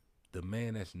shit, the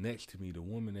man that's next to me, the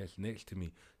woman that's next to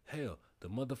me, hell, the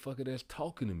motherfucker that's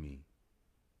talking to me,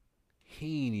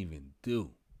 he ain't even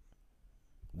do.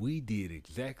 We did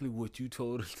exactly what you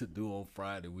told us to do on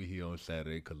Friday. We here on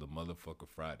Saturday because the motherfucker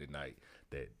Friday night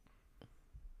that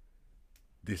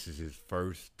this is his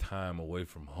first time away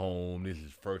from home. This is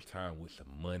his first time with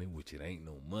some money, which it ain't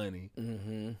no money.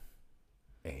 And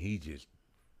he just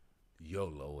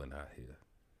YOLOing out here.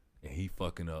 And he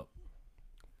fucking up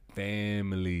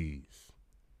families.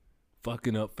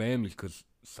 Fucking up families because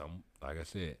some, like I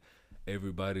said,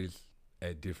 everybody's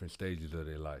at different stages of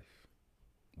their life.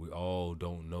 We all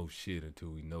don't know shit until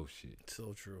we know shit.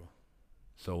 So true.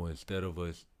 So instead of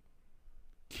us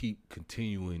keep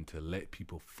continuing to let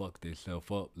people fuck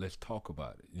themselves up, let's talk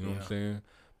about it. You know what I'm saying?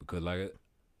 Because like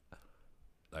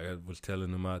I was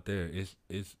telling them out there,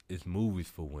 it's movies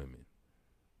for women.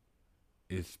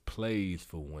 It's plays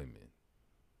for women.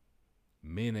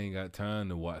 Men ain't got time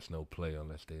to watch no play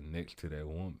unless they next to that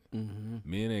woman.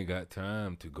 Men ain't got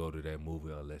time to go to that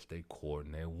movie unless they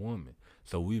courting that woman.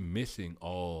 So we're missing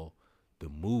all the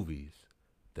movies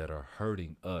that are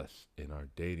hurting us in our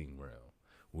dating realm.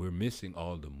 We're missing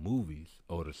all the movies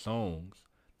or the songs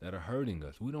that are hurting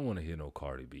us. We don't want to hear no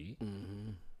Cardi B.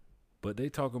 But they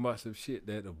talking about some shit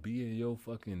that'll be in your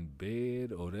fucking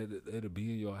bed or that'll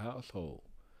be in your household.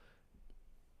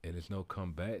 And there's no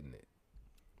combating it.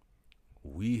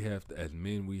 We have to, as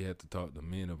men, we have to talk to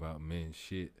men about men's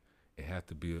shit and have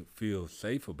to feel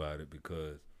safe about it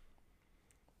because,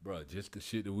 bro, just the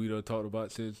shit that we done talked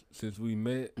about since we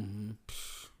met,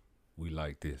 we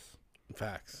like this.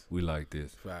 Facts. We like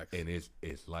this. Facts. And it's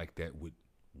like that with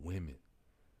women.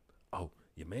 Oh,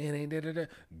 your man ain't da-da-da.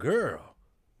 Girl.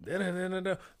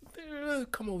 Da-da-da-da-da.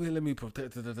 Come over here, let me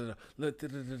protect.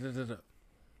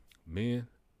 Men,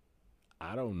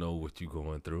 I don't know what you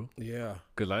going through. Yeah.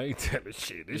 Because I ain't telling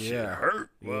shit. This shit hurt.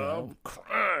 Well, I'm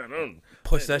crying.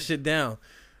 Push that shit down.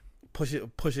 Push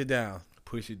it down.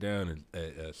 Push it down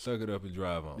and suck it up and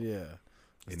drive on. Yeah.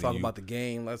 Let's And talk then about the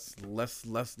game. Let's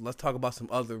talk about some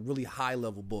other really high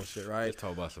level bullshit, right? Let's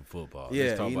talk about some football.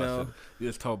 Yeah,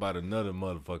 Let's talk about another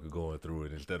motherfucker going through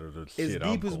it instead of the As shit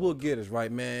I'm deep as going we'll through. get us,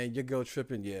 right, man? Your girl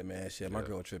tripping, yeah, man. Shit, my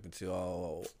girl tripping too.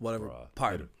 Oh, whatever. Bruh,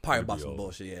 Probably it'll about be some over.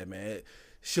 bullshit, yeah, man.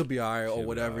 She'll be all right She'll or be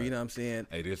whatever. all right. You know what I'm saying?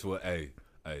 Hey, this what? Hey,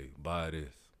 buy this.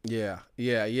 Yeah.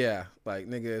 Like,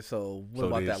 nigga. So what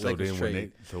about that Lakers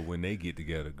trade? When they get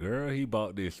together, girl, he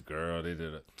bought this. Girl, they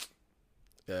did it.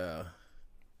 Yeah.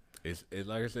 It's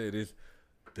like I said, it's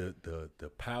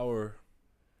the power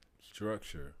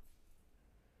structure.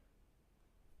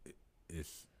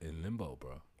 It's in limbo,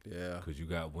 bro. Yeah. Cause you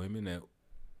got women that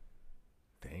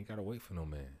they ain't gotta wait for no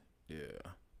man.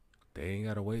 Yeah. They ain't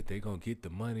gotta wait. They gonna get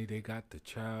the money. They got the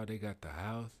child. They got the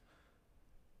house.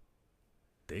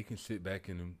 They can sit back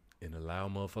and allow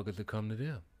motherfuckers to come to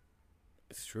them.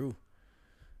 It's true.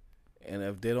 And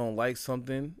if they don't like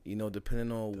something, you know,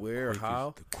 depending on where or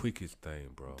how, The quickest thing,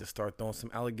 bro. to start throwing some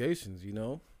allegations, you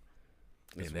know?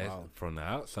 It's And that's wild. from the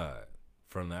outside.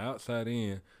 From the outside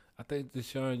in, I think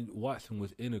Deshaun Watson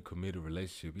was in a committed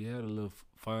relationship. He had a little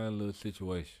fine little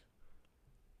situation.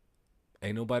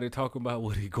 Ain't nobody talking about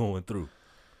what he going through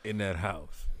in that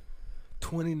house.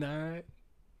 29?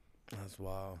 That's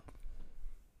wild.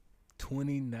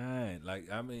 29.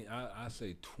 Like, I mean, I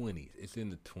say 20s. It's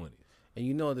in the 20s. And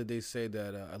you know that they say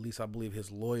that, at least I believe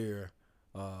his lawyer,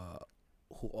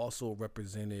 who also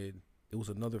represented, it was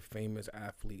another famous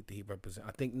athlete that he represented.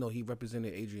 I think, no, he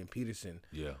represented Adrian Peterson.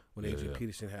 Yeah. When Adrian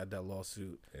Peterson had that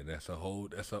lawsuit. And that's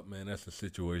a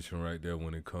situation right there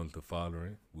when it comes to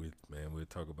fathering. We'll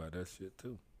talk about that shit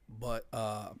too. But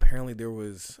apparently there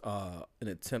was an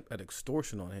attempt at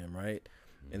extortion on him, right?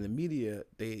 In the media,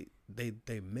 they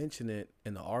mention it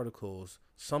in the articles,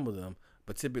 some of them,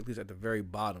 but typically it's at the very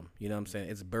bottom. You know what I'm saying?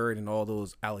 It's buried in all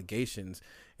those allegations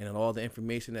and in all the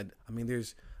information that, I mean,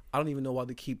 I don't even know why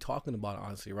they keep talking about it,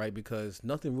 honestly, right? Because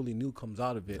nothing really new comes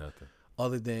out of it. Nothing.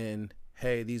 Other than,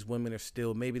 hey, these women are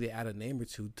still, maybe they add a name or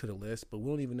two to the list, but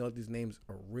we don't even know if these names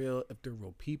are real, if they're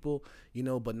real people, you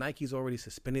know, but Nike's already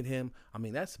suspended him. I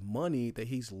mean, that's money that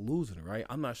he's losing, right?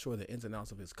 I'm not sure the ins and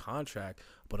outs of his contract,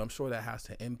 but I'm sure that has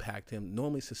to impact him.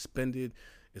 Normally suspended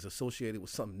is associated with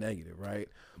something negative, right?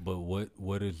 But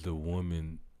what is the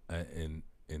woman, and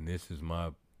this is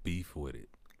my beef with it.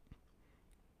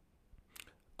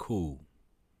 Cool.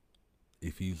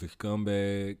 If he's a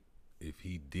scumbag, if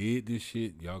he did this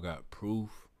shit, y'all got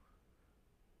proof.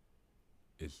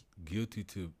 It's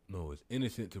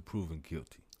innocent to proven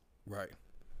guilty. Right.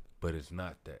 But it's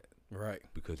not that. Right.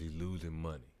 because he's losing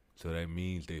money. So that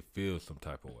means they feel some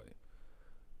type of way.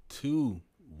 Two,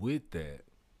 with that,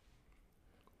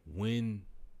 when,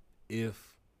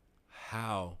 if,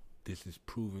 how this is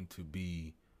proven to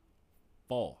be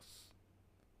false,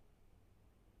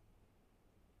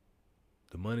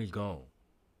 the money's gone.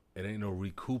 It ain't no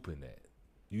recouping that.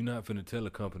 You're not finna tell a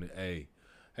company, hey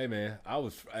man,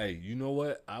 you know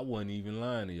what? I wasn't even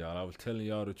lying to y'all. I was telling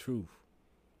y'all the truth.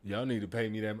 Y'all need to pay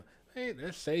me that. Hey,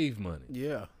 that's save money.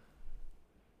 Yeah.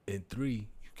 And three,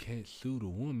 you can't sue the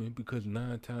woman because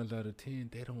 9 times out of 10,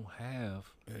 they don't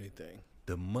have Anything.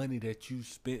 the money that you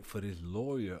spent for this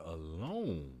lawyer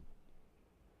alone.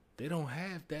 They don't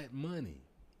have that money.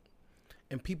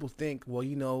 And people think, well,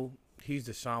 you know, he's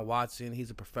Deshaun Watson. He's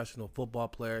a professional football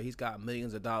player. He's got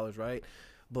millions of dollars, right?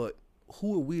 But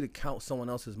who are we to count someone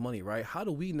else's money, right? How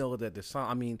do we know that Deshaun,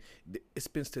 I mean, it's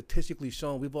been statistically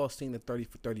shown, we've all seen the 30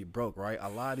 for 30 broke, right? A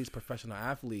lot of these professional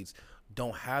athletes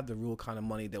don't have the real kind of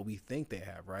money that we think they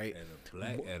have, right?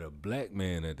 And a black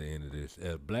man at the end of this,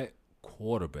 a black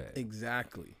quarterback.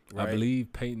 Exactly. Right? I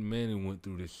believe Peyton Manning went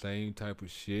through the same type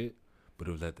of shit, but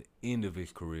it was at the end of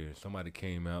his career. Somebody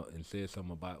came out and said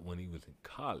something about when he was in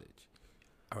college.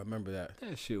 I remember that.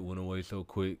 That shit went away so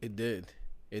quick. It did.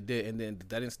 It did. And then that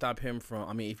didn't stop him from,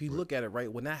 I mean, if you look at it,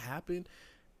 right, when that happened,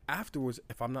 afterwards,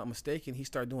 if I'm not mistaken, he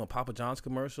started doing Papa John's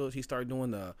commercials. He started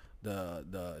doing the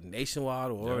Nationwide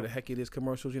or whatever the heck it is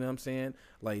commercials, you know what I'm saying?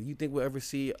 Like, you think we'll ever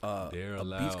see a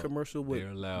Beats commercial with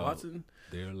Watson?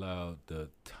 They're allowed the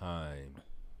time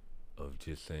of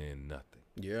just saying nothing.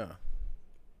 Yeah.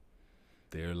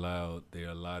 They're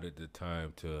allotted the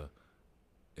time to,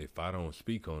 if I don't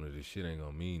speak on it, this shit ain't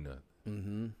gonna mean nothing.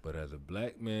 Mm-hmm. But as a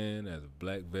black man, as a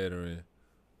black veteran,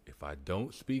 if I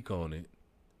don't speak on it,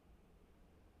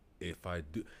 if I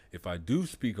do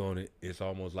speak on it, it's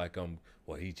almost like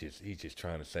he just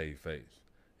trying to save face.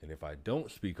 And if I don't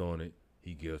speak on it,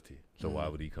 he guilty. So why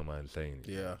would he come out and say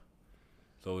anything? Yeah.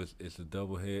 So it's a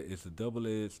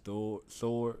double-edged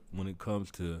sword when it comes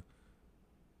to,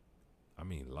 I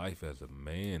mean, life as a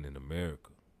man in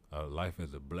America, life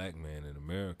as a black man in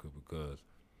America, because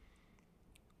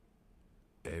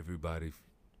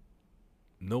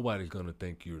nobody's gonna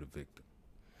think you're the victim.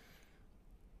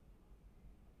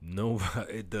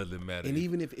 Nobody, it doesn't matter. And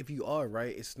even if you are,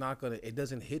 right, it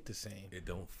doesn't hit the same. It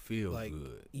don't feel like,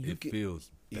 good. It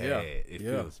feels bad. Yeah, it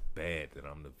feels bad that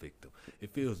I'm the victim.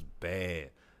 It feels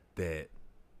bad that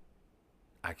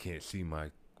I can't see my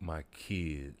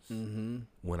kids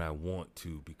when I want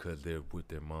to because they're with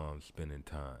their mom spending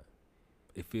time.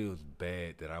 It feels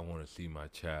bad that I want to see my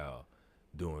child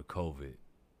during COVID,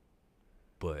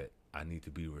 but I need to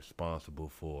be responsible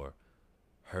for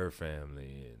her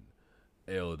family and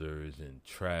elders and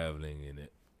traveling and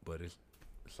it. But it's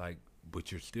like,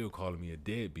 but you're still calling me a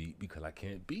deadbeat because I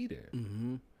can't be there.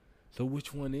 Mm-hmm. So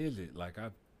which one is it? Like,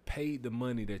 I paid the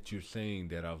money that you're saying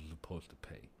that I was supposed to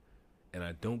pay, and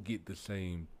I don't get the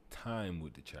same time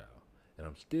with the child, and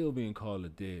I'm still being called a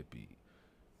deadbeat.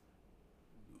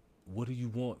 What do you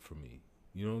want from me?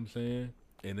 You know what I'm saying?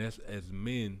 And that's, as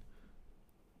men,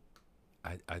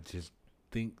 I just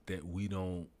think that we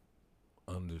don't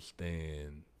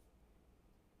understand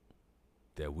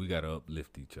that we got to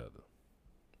uplift each other.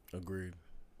 Agreed.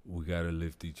 We got to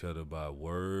lift each other by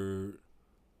word.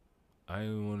 I don't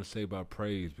even want to say by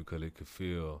praise because it could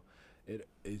feel,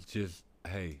 it's just,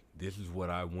 hey, this is what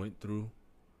I went through,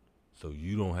 so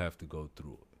you don't have to go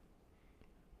through it.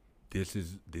 This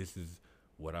is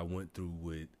what I went through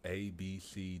with A, B,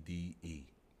 C, D, E.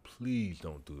 Please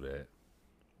don't do that.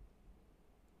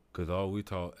 Because all we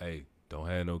taught, hey, don't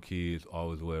have no kids,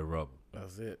 always wear rubber.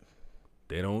 That's it.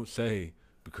 They don't say,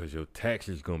 because your tax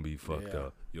is going to be fucked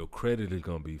up. Your credit is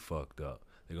going to be fucked up.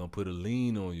 They're going to put a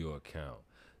lien on your account.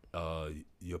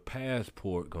 Your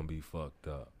passport going to be fucked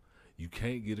up. You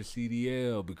can't get a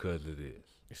CDL because of this.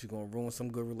 She's going to ruin some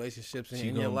good relationships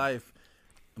in your life.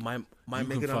 You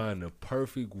can find the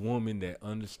perfect woman that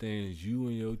understands you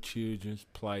and your children's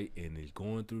plight and is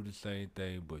going through the same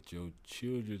thing, but your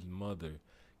children's mother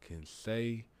can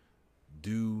say,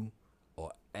 do,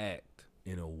 or act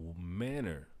in a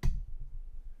manner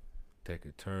that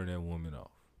could turn that woman off.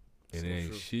 And there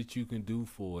ain't shit you can do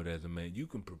for it as a man. You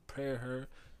can prepare her,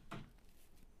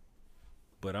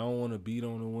 but I don't want to beat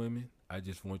on the women. I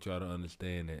just want y'all to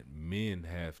understand that men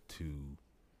have to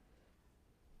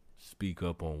speak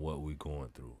up on what we're going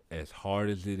through. As hard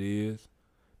as it is,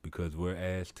 because we're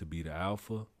asked to be the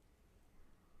alpha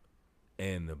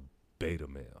and the beta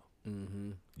male.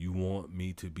 Mm-hmm. You want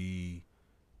me to be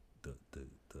the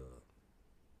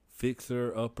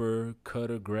fixer, upper,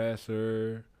 cutter,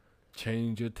 grasser,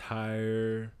 change a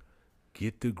tire,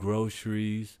 get the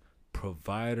groceries,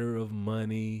 provider of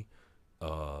money,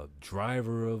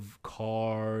 driver of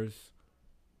cars.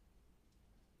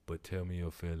 But tell me your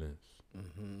feelings.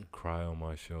 Cry on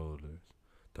my shoulders.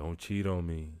 Don't cheat on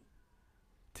me.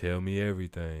 Tell me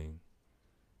everything.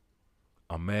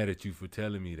 I'm mad at you for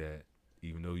telling me that,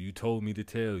 even though you told me to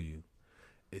tell you.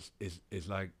 It's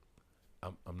like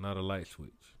I'm not a light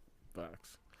switch.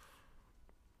 Facts.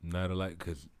 Not a light,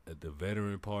 because the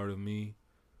veteran part of me,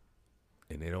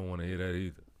 and they don't want to hear that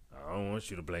either. I don't want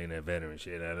you to blame that veteran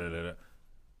shit. Well,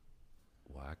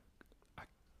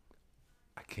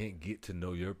 I can't get to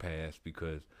know your past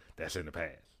because that's in the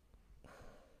past.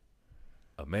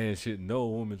 A man shouldn't know a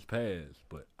woman's past,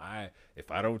 but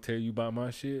if I don't tell you about my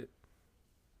shit,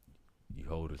 you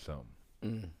holding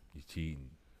something. You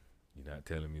cheating. You're not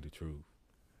telling me the truth.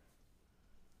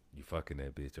 You fucking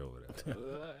that bitch over there.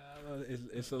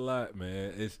 It's a lot,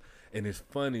 man. It's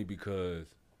funny because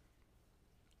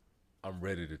I'm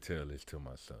ready to tell this to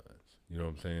my sons. You know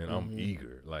what I'm saying? I'm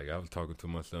eager. Like, I was talking to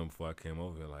my son before I came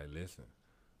over here, like, listen,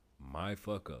 my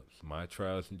fuck-ups, my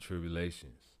trials and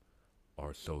tribulations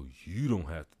are so you don't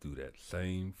have to do that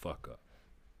same fuck-up.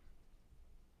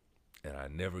 And I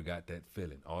never got that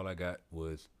feeling. All I got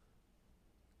was,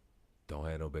 don't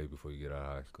have no baby before you get out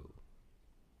of high school.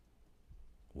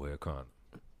 Wear a condom.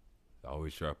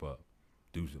 Always sharp up.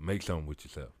 Make something with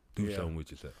yourself. Do something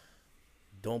with yourself.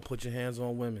 Don't put your hands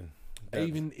on women.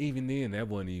 Even then, that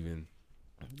wasn't even.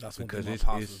 That's one thing my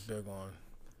pops was big on.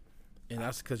 And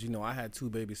that's because, I had 2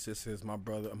 baby sisters. My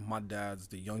dad's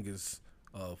the youngest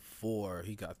of 4.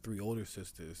 He got 3 older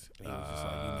sisters. And he was just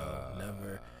like,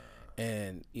 never.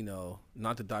 And,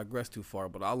 not to digress too far,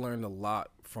 but I learned a lot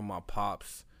from my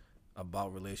pops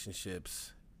about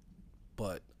relationships.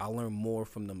 But I learned more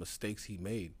from the mistakes he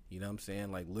made. You know what I'm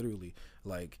saying? Like, literally.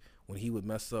 Like, when he would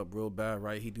mess up real bad,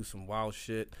 right? He'd do some wild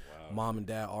shit. Wow. Mom and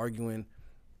dad arguing.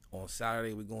 On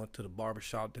Saturday, we're going to the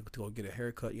barbershop to go get a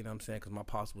haircut, you know what I'm saying? Because my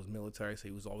pops was military, so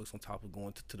he was always on top of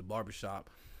going to the barbershop.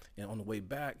 And on the way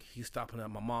back, he's stopping at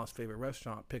my mom's favorite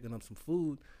restaurant, picking up some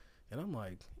food. And I'm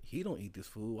like, he don't eat this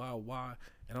food. Why?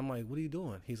 And I'm like, what are you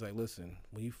doing? He's like, listen,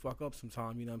 when you fuck up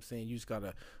sometime, you know what I'm saying? You just got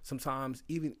to, sometimes,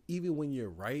 even when you're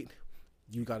right,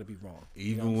 you got to be wrong.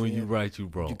 Even when you're right, you're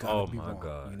wrong. Oh, my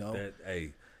wrong, God.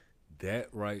 That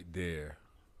right there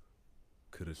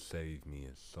could have saved me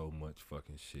in so much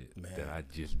fucking shit, man, that I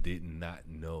just did not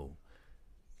know.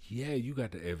 Yeah, you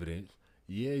got the evidence.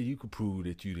 Yeah, you could prove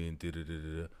that you didn't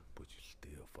da-da-da-da-da, but you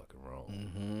still fucking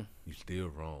wrong. You still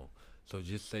wrong. So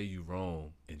just say you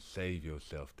wrong and save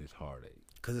yourself this heartache.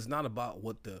 Because it's not about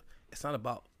it's not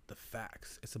about the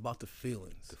facts. It's about the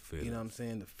feelings. The feelings. You know what I'm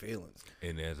saying? The feelings.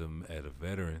 And as a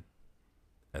veteran,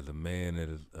 as a man that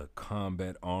is a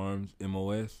combat arms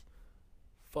MOS,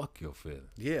 fuck your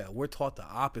feelings. Yeah, we're taught the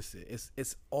opposite.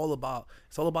 It's all about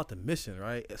the mission,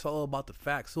 right? It's all about the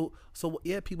facts. So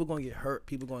yeah, people gonna get hurt.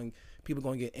 People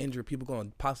gonna get injured. People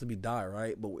gonna possibly die,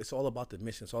 right? But it's all about the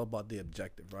mission. It's all about the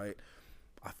objective, right?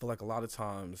 I feel like a lot of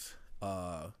times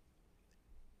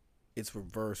it's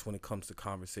reversed when it comes to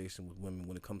conversation with women.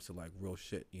 When it comes to like real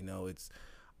shit, it's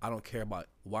I don't care about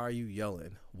why are you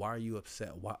yelling? Why are you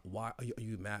upset? Why are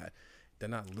you mad? They're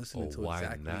not listening to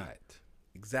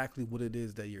exactly what it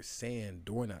is that you're saying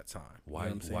during that time.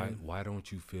 Why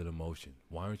don't you feel emotion?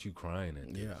 Why aren't you crying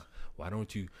at this? Yeah. Why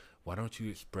don't you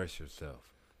express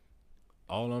yourself?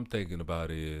 All I'm thinking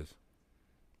about is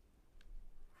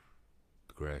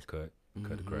the grass cut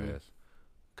the grass,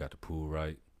 got the pool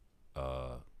right,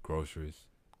 groceries,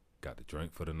 got the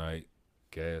drink for the night,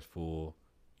 gas full.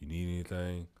 You need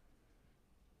anything?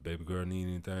 Baby girl need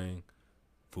anything?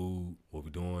 Food, what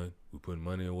we doing? We putting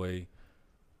money away.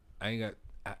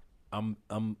 I'm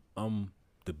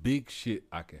the big shit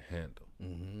I can handle.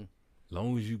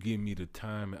 Long as you give me the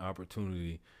time and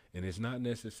opportunity, and it's not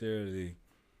necessarily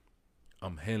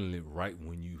I'm handling it right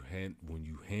when you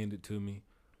hand it to me.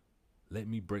 Let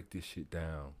me break this shit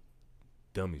down,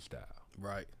 dummy style.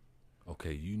 Right.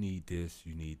 Okay, you need this,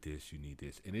 you need this, you need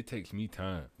this, and it takes me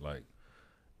time. Like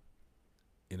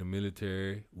in the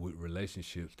military with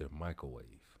relationships, they're microwave.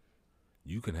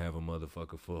 You can have a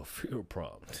motherfucker for a field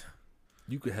problem.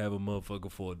 You could have a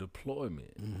motherfucker for a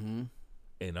deployment.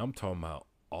 And I'm talking about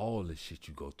all the shit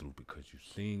you go through because you're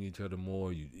seeing each other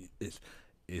more. It's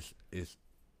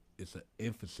an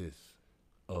emphasis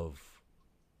of,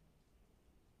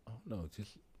 I don't know,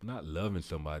 just not loving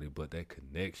somebody, but that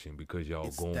connection because y'all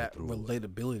it's going that through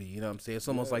relatability. You know what I'm saying? It's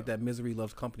almost like that misery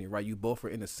loves company, right? You both are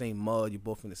in the same mud. You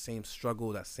both in the same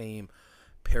struggle, that same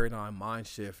paradigm mind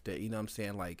shift that, you know what I'm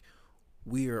saying? Like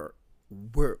we're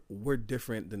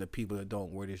different than the people that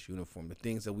don't wear this uniform. The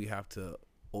things that we have to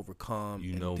overcome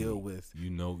You and know deal me. with. You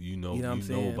know what I'm you know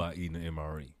saying? about eating the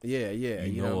MRE. Yeah,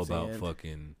 You know know what I'm about saying?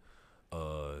 fucking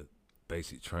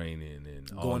basic training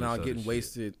and all Going this out other getting shit.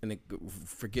 wasted and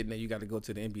forgetting that you got to go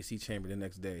to the NBC chamber the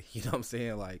next day. You know what I'm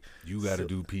saying? Like, You got to so-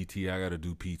 do PT. I got to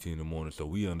do PT in the morning. So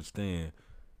we understand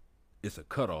it's a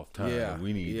cutoff time. Yeah,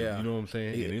 We need, yeah. you know what I'm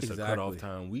saying? And it's a cutoff Exactly.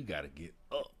 time. We got to get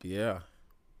up. Yeah.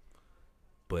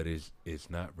 But it's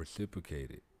not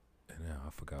reciprocated. And now I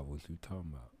forgot what you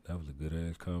talking about. That was a good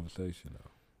ass conversation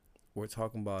though. We're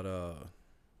talking about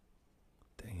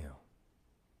Damn.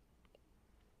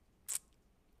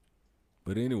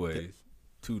 But anyways,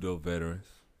 Two Dope Veterans.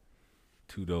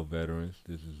 Two Dope Veterans.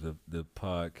 This is the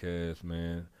podcast,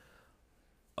 man.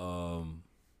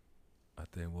 I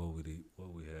think what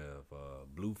we have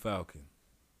Blue Falcon.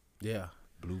 yeah.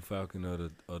 Blue Falcon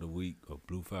of the week or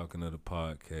Blue Falcon of the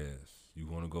podcast. You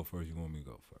want to go first? You want me to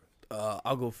go first?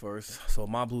 I'll go first. So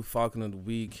my Blue Falcon of the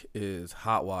week is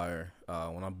Hotwire.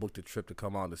 When I booked a trip to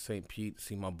come out to St. Pete to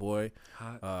see my boy.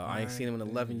 I ain't seen him in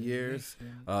 11 years.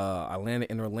 I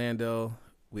landed in Orlando.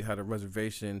 We had a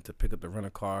reservation to pick up the rental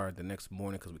car the next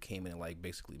morning because we came in at like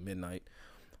basically midnight.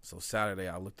 So Saturday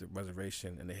I looked at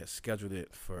reservation and they had scheduled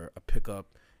it for a pickup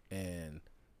in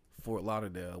Fort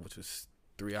Lauderdale, which was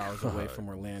 3 hours away from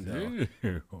Orlando.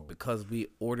 Damn. Because we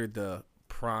ordered the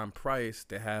prime price,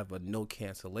 they have a no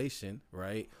cancellation,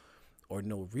 right? Or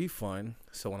no refund.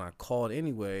 So when I called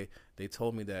anyway, they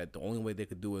told me that the only way they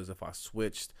could do it is if I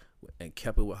switched and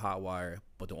kept it with Hotwire,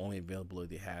 but the only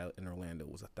availability they had in Orlando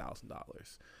was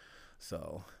 $1,000.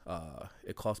 So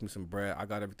it cost me some bread. I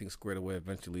got everything squared away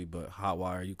eventually, but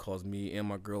Hotwire, you caused me and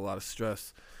my girl a lot of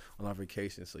stress on our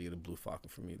vacation, so you're the Blue Falcon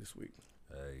for me this week.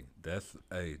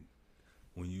 Hey,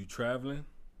 when you traveling,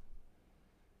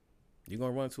 You're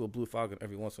gonna run into a Blue Falcon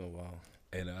every once in a while.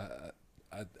 and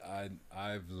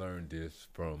I've learned this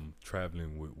from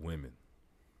traveling with women.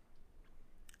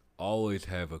 Always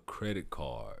have a credit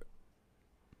card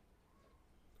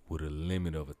with a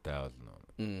limit of 1,000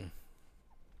 on it.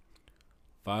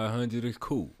 500 is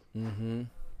cool. Mm-hmm.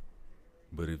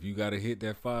 But if you gotta hit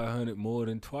that 500 more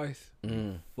than twice,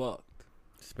 fucked.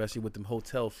 Especially with them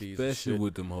hotel fees. and Especially shit.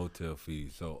 with them hotel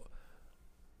fees. So,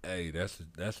 hey, that's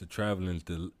the traveling's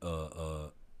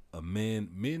a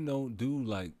men don't do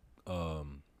like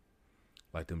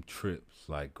them trips,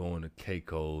 like going to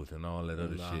Caicos and all that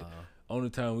other shit. Only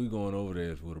time we going over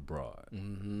there is with a broad.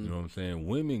 Mm-hmm. You know what I'm saying?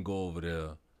 Women go over there.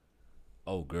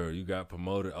 Oh, girl, you got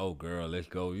promoted. Oh, girl, let's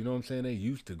go. You know what I'm saying? They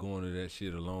used to going to that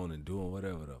shit alone and doing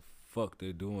whatever the fuck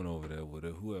they doing over there with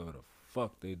it, whoever the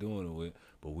fuck they doing it with.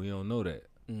 But we don't know that.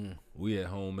 We at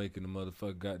home making the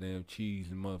motherfucking goddamn cheese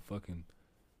and motherfucking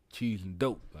cheese and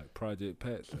dope, like Project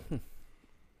Pat said.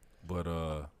 But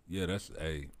yeah, that's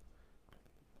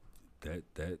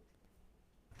that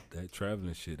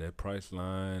traveling shit, that price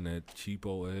line, that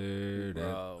cheapo air,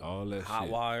 that all that Hot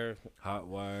shit. wire. Hot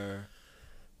wire.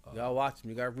 You gotta watch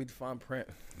them. You gotta read the fine print.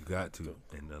 You got to,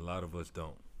 and a lot of us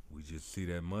don't. We just see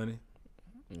that money.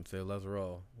 And say let's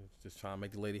roll. Just trying to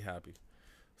make the lady happy.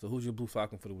 So who's your Blue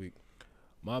Falcon for the week?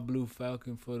 My Blue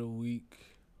Falcon for the week.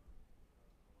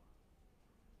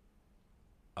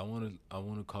 I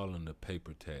wanna call him the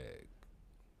paper tag.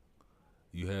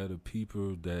 You had the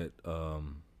people that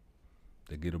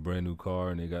they get a brand new car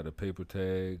and they got a paper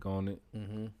tag on it.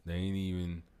 Mm-hmm. It ain't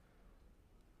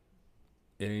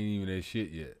even their shit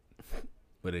yet.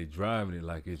 But they driving it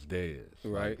like it's theirs.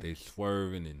 Right. Like they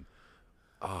swerving and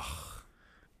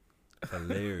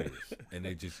hilarious. And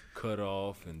they just cut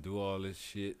off and do all this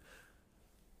shit.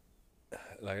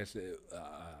 Like I said,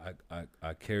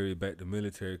 I carry it back to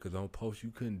military because on post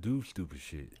you couldn't do stupid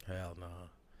shit. Hell no.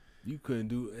 You couldn't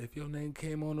do if your name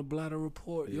came on the blotter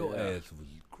report, your Yeah. ass was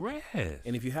grass.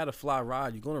 And if you had a fly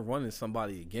ride, you're gonna run into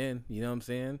somebody again. You know what I'm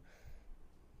saying?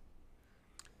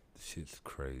 Shit's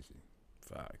crazy.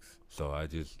 Facts. So I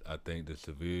think the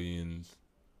civilians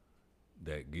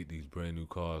that get these brand new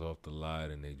cars off the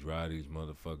lot and they drive these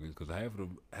motherfuckers, because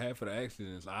half of the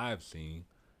accidents I've seen,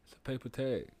 it's a paper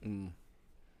tag.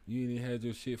 You ain't even had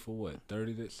your shit for what,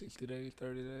 60 days,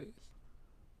 30 days?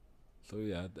 So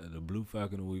yeah, the Blue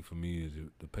Falcon of the week for me is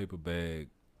the paper bag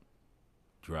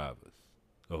drivers.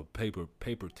 Or paper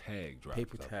tag drivers.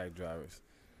 Paper tag drivers.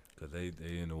 Because they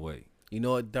in the way. You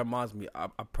know what? That reminds me. I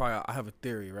have a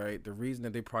theory, right? The reason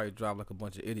that they probably drive like a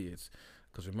bunch of idiots,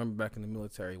 because remember back in the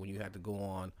military when you had to go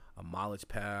on a mileage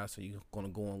pass or you're going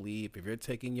to go on leave, if you're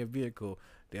taking your vehicle,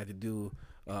 they had to do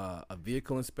a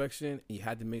vehicle inspection, and you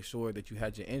had to make sure that you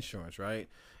had your insurance, right?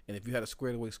 And if you had a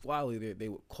squared away squad leader, they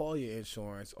would call your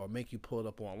insurance or make you pull it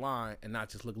up online and not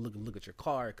just look at your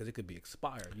car because it could be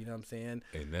expired. You know what I'm saying?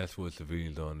 And that's what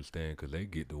civilians don't understand because they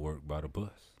get to work by the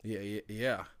bus.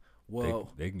 Yeah.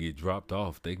 Well, they can get dropped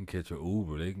off. They can catch an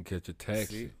Uber. They can catch a taxi.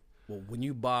 See? Well, when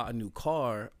you buy a new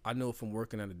car, I know from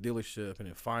working at a dealership and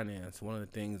in finance, one of the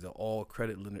things that all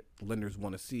credit lenders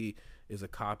want to see is a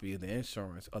copy of the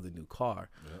insurance of the new car.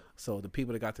 Yep. So the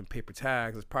people that got them paper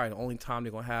tags, it's probably the only time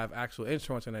they're going to have actual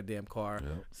insurance on that damn car.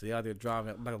 Yep. So you're out there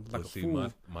driving like a see,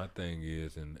 fool. my thing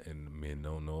is, and men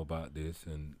don't know about this,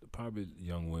 and probably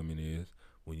young women is,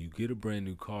 when you get a brand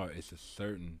new car, it's a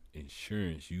certain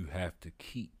insurance you have to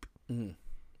keep. Mm-hmm.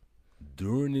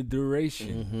 During the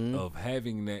duration of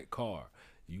having that car.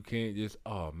 You can't just,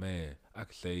 oh man, I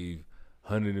could save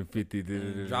 150.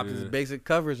 Drop this basic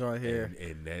coverage on here.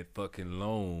 And that fucking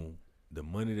loan, the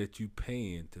money that you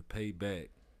paying to pay back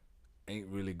ain't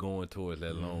really going towards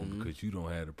that loan because you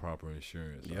don't have the proper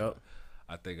insurance. Yep.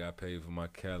 I think I paid for my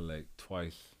Cadillac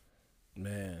twice.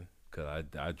 Man. Cause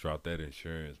I dropped that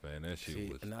insurance, man. That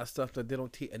shit was. And that's stuff that they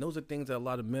don't teach. And those are things that a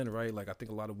lot of men, right? Like I think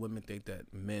a lot of women think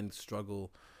that men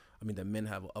struggle. I mean, that men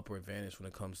have an upper advantage when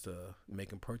it comes to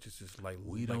making purchases. Like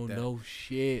we like don't that. know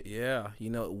shit. Yeah,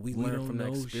 we learn from the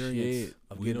experience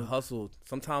of getting hustled.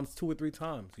 Sometimes 2 or 3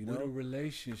 times. You know, with a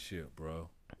relationship, bro.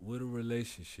 With a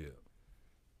relationship,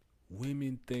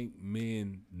 women think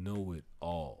men know it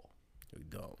all.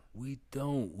 we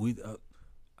don't. We don't.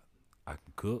 I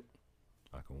can cook.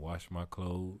 I can wash my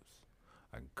clothes.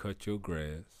 I can cut your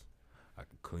grass. I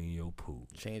can clean your pool.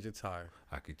 Change your tire.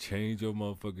 I can change your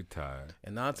motherfucking tire.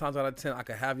 And 9 times out of 10, I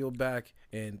could have your back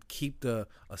and keep the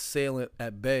assailant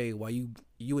at bay while you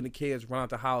and the kids run out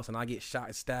the house and I get shot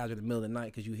and stabbed in the middle of the night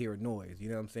because you hear a noise. You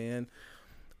know what I'm saying?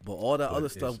 But all that other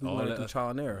stuff we learned through trial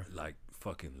and error. Like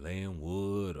fucking laying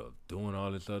wood or doing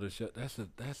all this other shit. That's a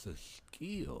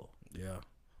skill. Yeah.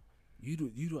 You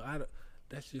do.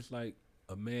 That's just like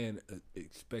a man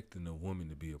expecting a woman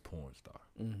to be a porn star.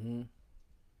 Mm-hmm.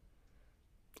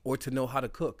 Or to know how to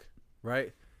cook,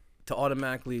 right? To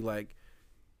automatically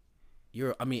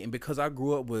and because I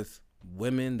grew up with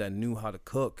women that knew how to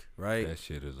cook, right? That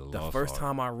shit is a lost The first art.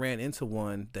 time I ran into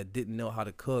one that didn't know how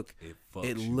to cook,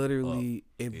 it literally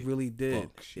really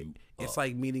did. It's up.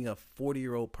 like meeting a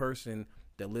 40-year-old person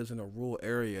that lives in a rural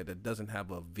area that doesn't have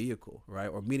a vehicle, right?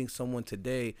 Or meeting someone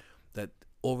today that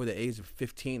over the age of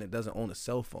 15 that doesn't own a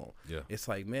cell phone. Yeah. It's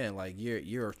like, man, like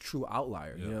you're a true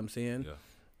outlier. Yeah. You know what I'm saying? Yeah.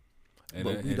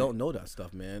 But we don't know that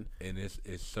stuff, man. And it's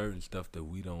certain stuff that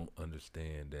we don't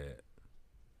understand, that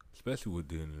especially with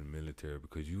dealing in the military,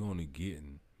 because you only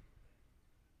getting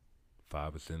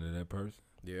 5% of that person.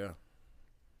 Yeah.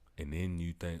 And then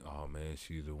you think, oh man,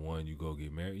 she's the one, you go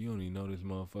get married. You don't even know this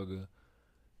motherfucker.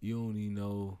 You don't even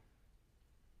know.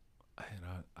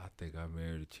 I think I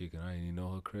married a chick and I didn't even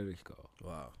know her credit score.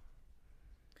 Wow.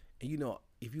 And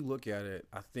if you look at it,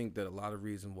 I think that a lot of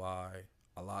reason why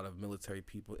a lot of military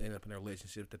people end up in a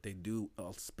relationship that they do,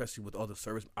 especially with other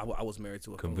service. I was married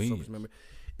to a service member.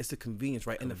 It's the convenience,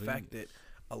 right? And the fact that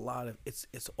a lot of it's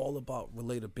all about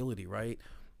relatability, right?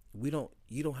 You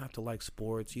don't have to like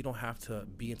sports. You don't have to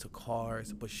be into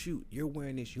cars. But shoot, you're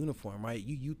wearing this uniform, right?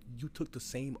 You took the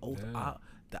same oath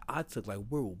that I took. Like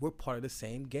we're part of the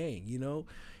same gang, you know.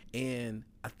 And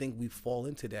I think we fall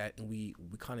into that, and we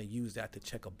kind of use that to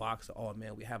check a box of, oh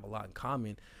man, we have a lot in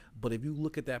common. But if you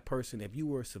look at that person, if you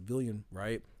were a civilian,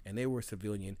 right, and they were a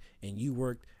civilian, and you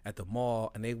worked at the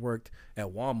mall and they worked at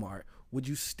Walmart, would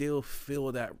you still feel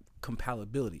that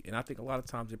compatibility? And I think a lot of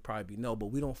times it'd probably be no, but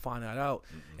we don't find that out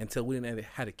until we didn't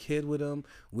had a kid with them.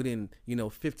 We didn't,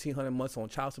 1,500 months on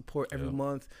child support every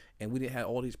month, and we didn't have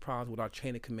all these problems with our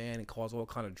chain of command and cause all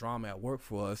kind of drama at work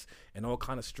for us and all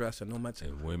kind of stress. And no matter.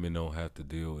 And women don't have to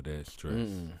deal with that stress.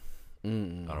 I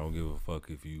don't give a fuck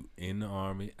if you in the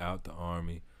army, out the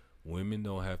army. Women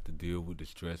don't have to deal with the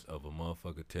stress of a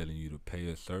motherfucker telling you to pay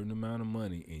a certain amount of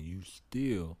money and you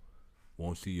still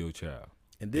won't see your child.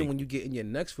 And then when you get in your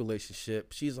next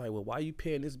relationship, she's like, well, why are you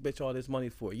paying this bitch all this money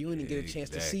for? You don't even get a chance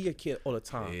to see your kid all the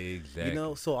time.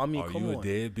 Exactly. So, I mean, come on. Are you a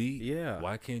deadbeat? Yeah.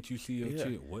 Why can't you see your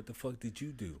chick? What the fuck did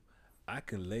you do? I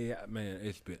can lay out, man,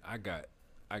 I got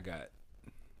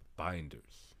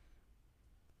binders.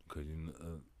 Because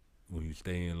when you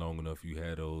stay in long enough, you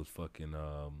had those fucking,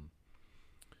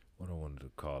 what I wanted to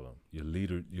call them, your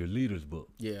leader's book.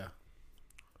 Yeah.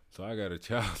 So I got a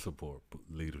child support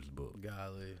leader's book.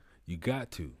 Golly. You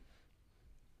got to.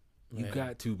 You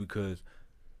got to, because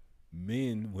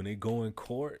men, when they go in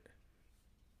court,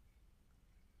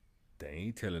 they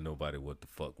ain't telling nobody what the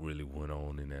fuck really went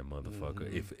on in that motherfucker.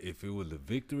 Mm-hmm. If it was a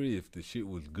victory, if the shit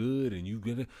was good, and you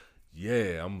get it,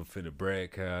 yeah, I'm finna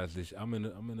broadcast this. I'm in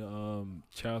a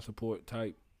child support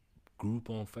type group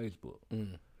on Facebook.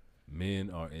 Men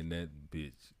are in that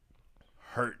bitch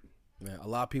hurting. Man, a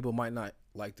lot of people might not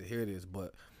like to hear this,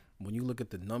 but when you look at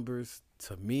the numbers,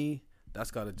 to me, that's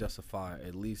got to justify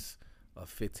at least a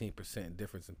 15%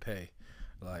 difference in pay.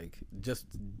 Like just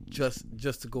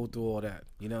to go through all that,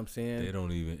 you know what I'm saying? They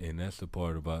don't even, and that's the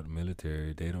part about the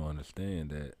military. They don't understand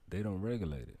that they don't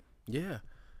regulate it. Yeah.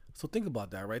 So think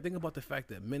about that, right? Think about the fact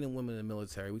that men and women in the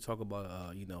military, we talk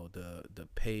about, you know, the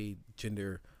pay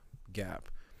gender gap.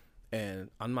 And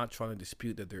I'm not trying to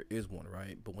dispute that there is one,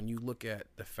 right? But when you look at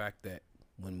the fact that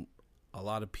when a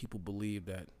lot of people believe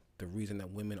that the reason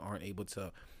that women aren't able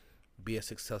to be as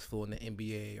successful in the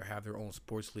NBA or have their own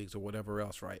sports leagues or whatever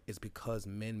else, right, is because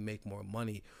men make more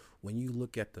money. When you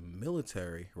look at the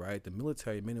military, right, the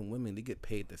military men and women, they get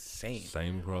paid the same.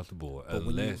 Same across the board. But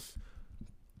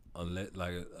Unless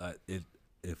like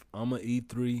if I'm a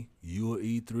E3, you a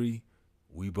E3,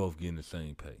 we both getting the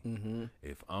same pay. Mm-hmm.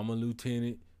 If I'm a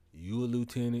lieutenant, you a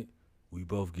lieutenant, we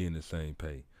both getting the same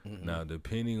pay. Mm-hmm. Now,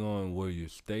 depending on where you're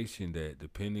stationed at,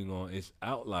 depending on, it's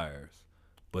outliers,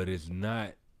 but it's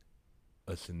not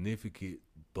a significant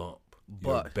bump.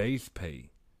 Your But base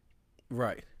pay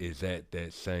right. is at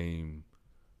that same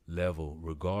level,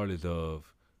 regardless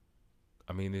of,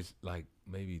 I mean, it's like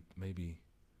maybe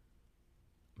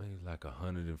like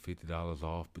 $150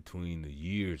 off between the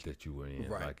years that you were in.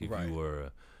 Right, Like if right. you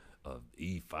were a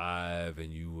E5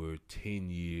 and you were 10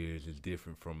 years, it's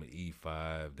different from an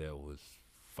E5 that was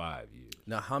 5 years.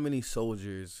 Now, how many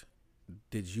soldiers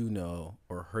did you know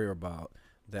or hear about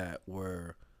that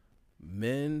were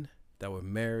men that were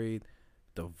married,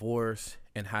 divorced,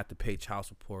 and had to pay child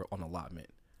support on allotment?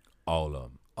 All of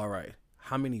them. All right.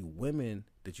 How many women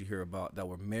did you hear about that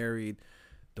were married,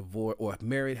 divorced, or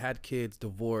married, had kids,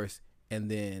 divorced, and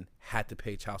then had to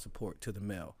pay child support to the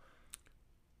male?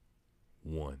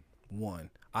 One.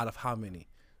 One. Out of how many?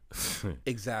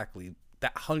 Exactly.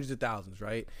 That hundreds of thousands,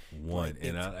 right? One.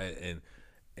 Like,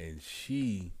 And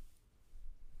she,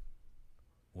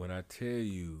 when I tell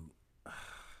you,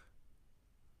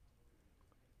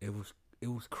 it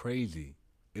was crazy.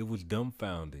 It was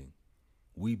dumbfounding.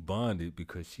 We bonded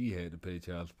because she had to pay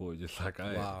child support just like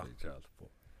I Wow. had to pay child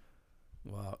support.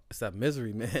 Wow, it's that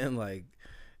misery, man. Like,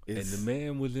 And it's, the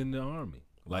man was in the Army.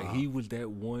 Like, Wow. he was that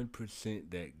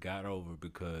 1% that got over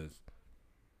because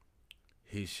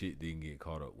his shit didn't get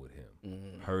caught up with him.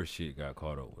 Mm-hmm. Her shit got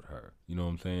caught up with her. You know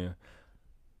what I'm saying?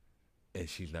 And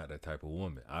she's not that type of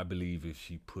woman. I believe if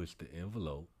she pushed the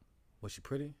envelope, was she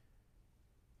pretty?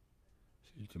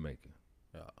 she's Jamaican.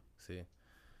 Yeah. See,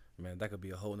 man, that could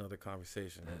be a whole nother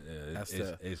conversation. That's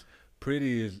It's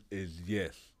pretty is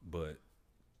yes, but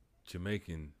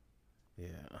Jamaican.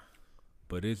 Yeah.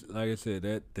 But it's like I said,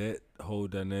 that whole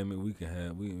dynamic we can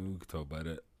have. We can talk about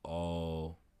it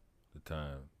all the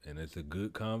time, and it's a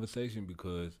good conversation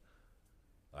because,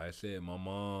 like I said, my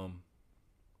mom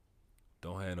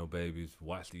don't have no babies.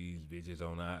 Watch these bitches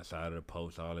on the outside of the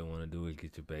post. All they want to do is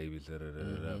get your babies.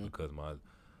 Because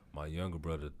my younger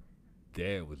brother,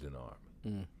 dad was in the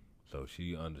Army, so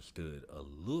she understood a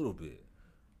little bit.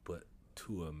 But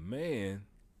to a man,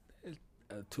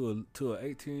 to an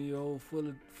 18-year-old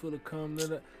full of cum,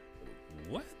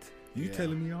 what? You Yeah.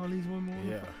 telling me all these women?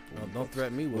 Yeah. No, don't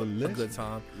threaten me with Well, a good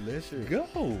time. Let's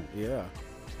Go. Yeah.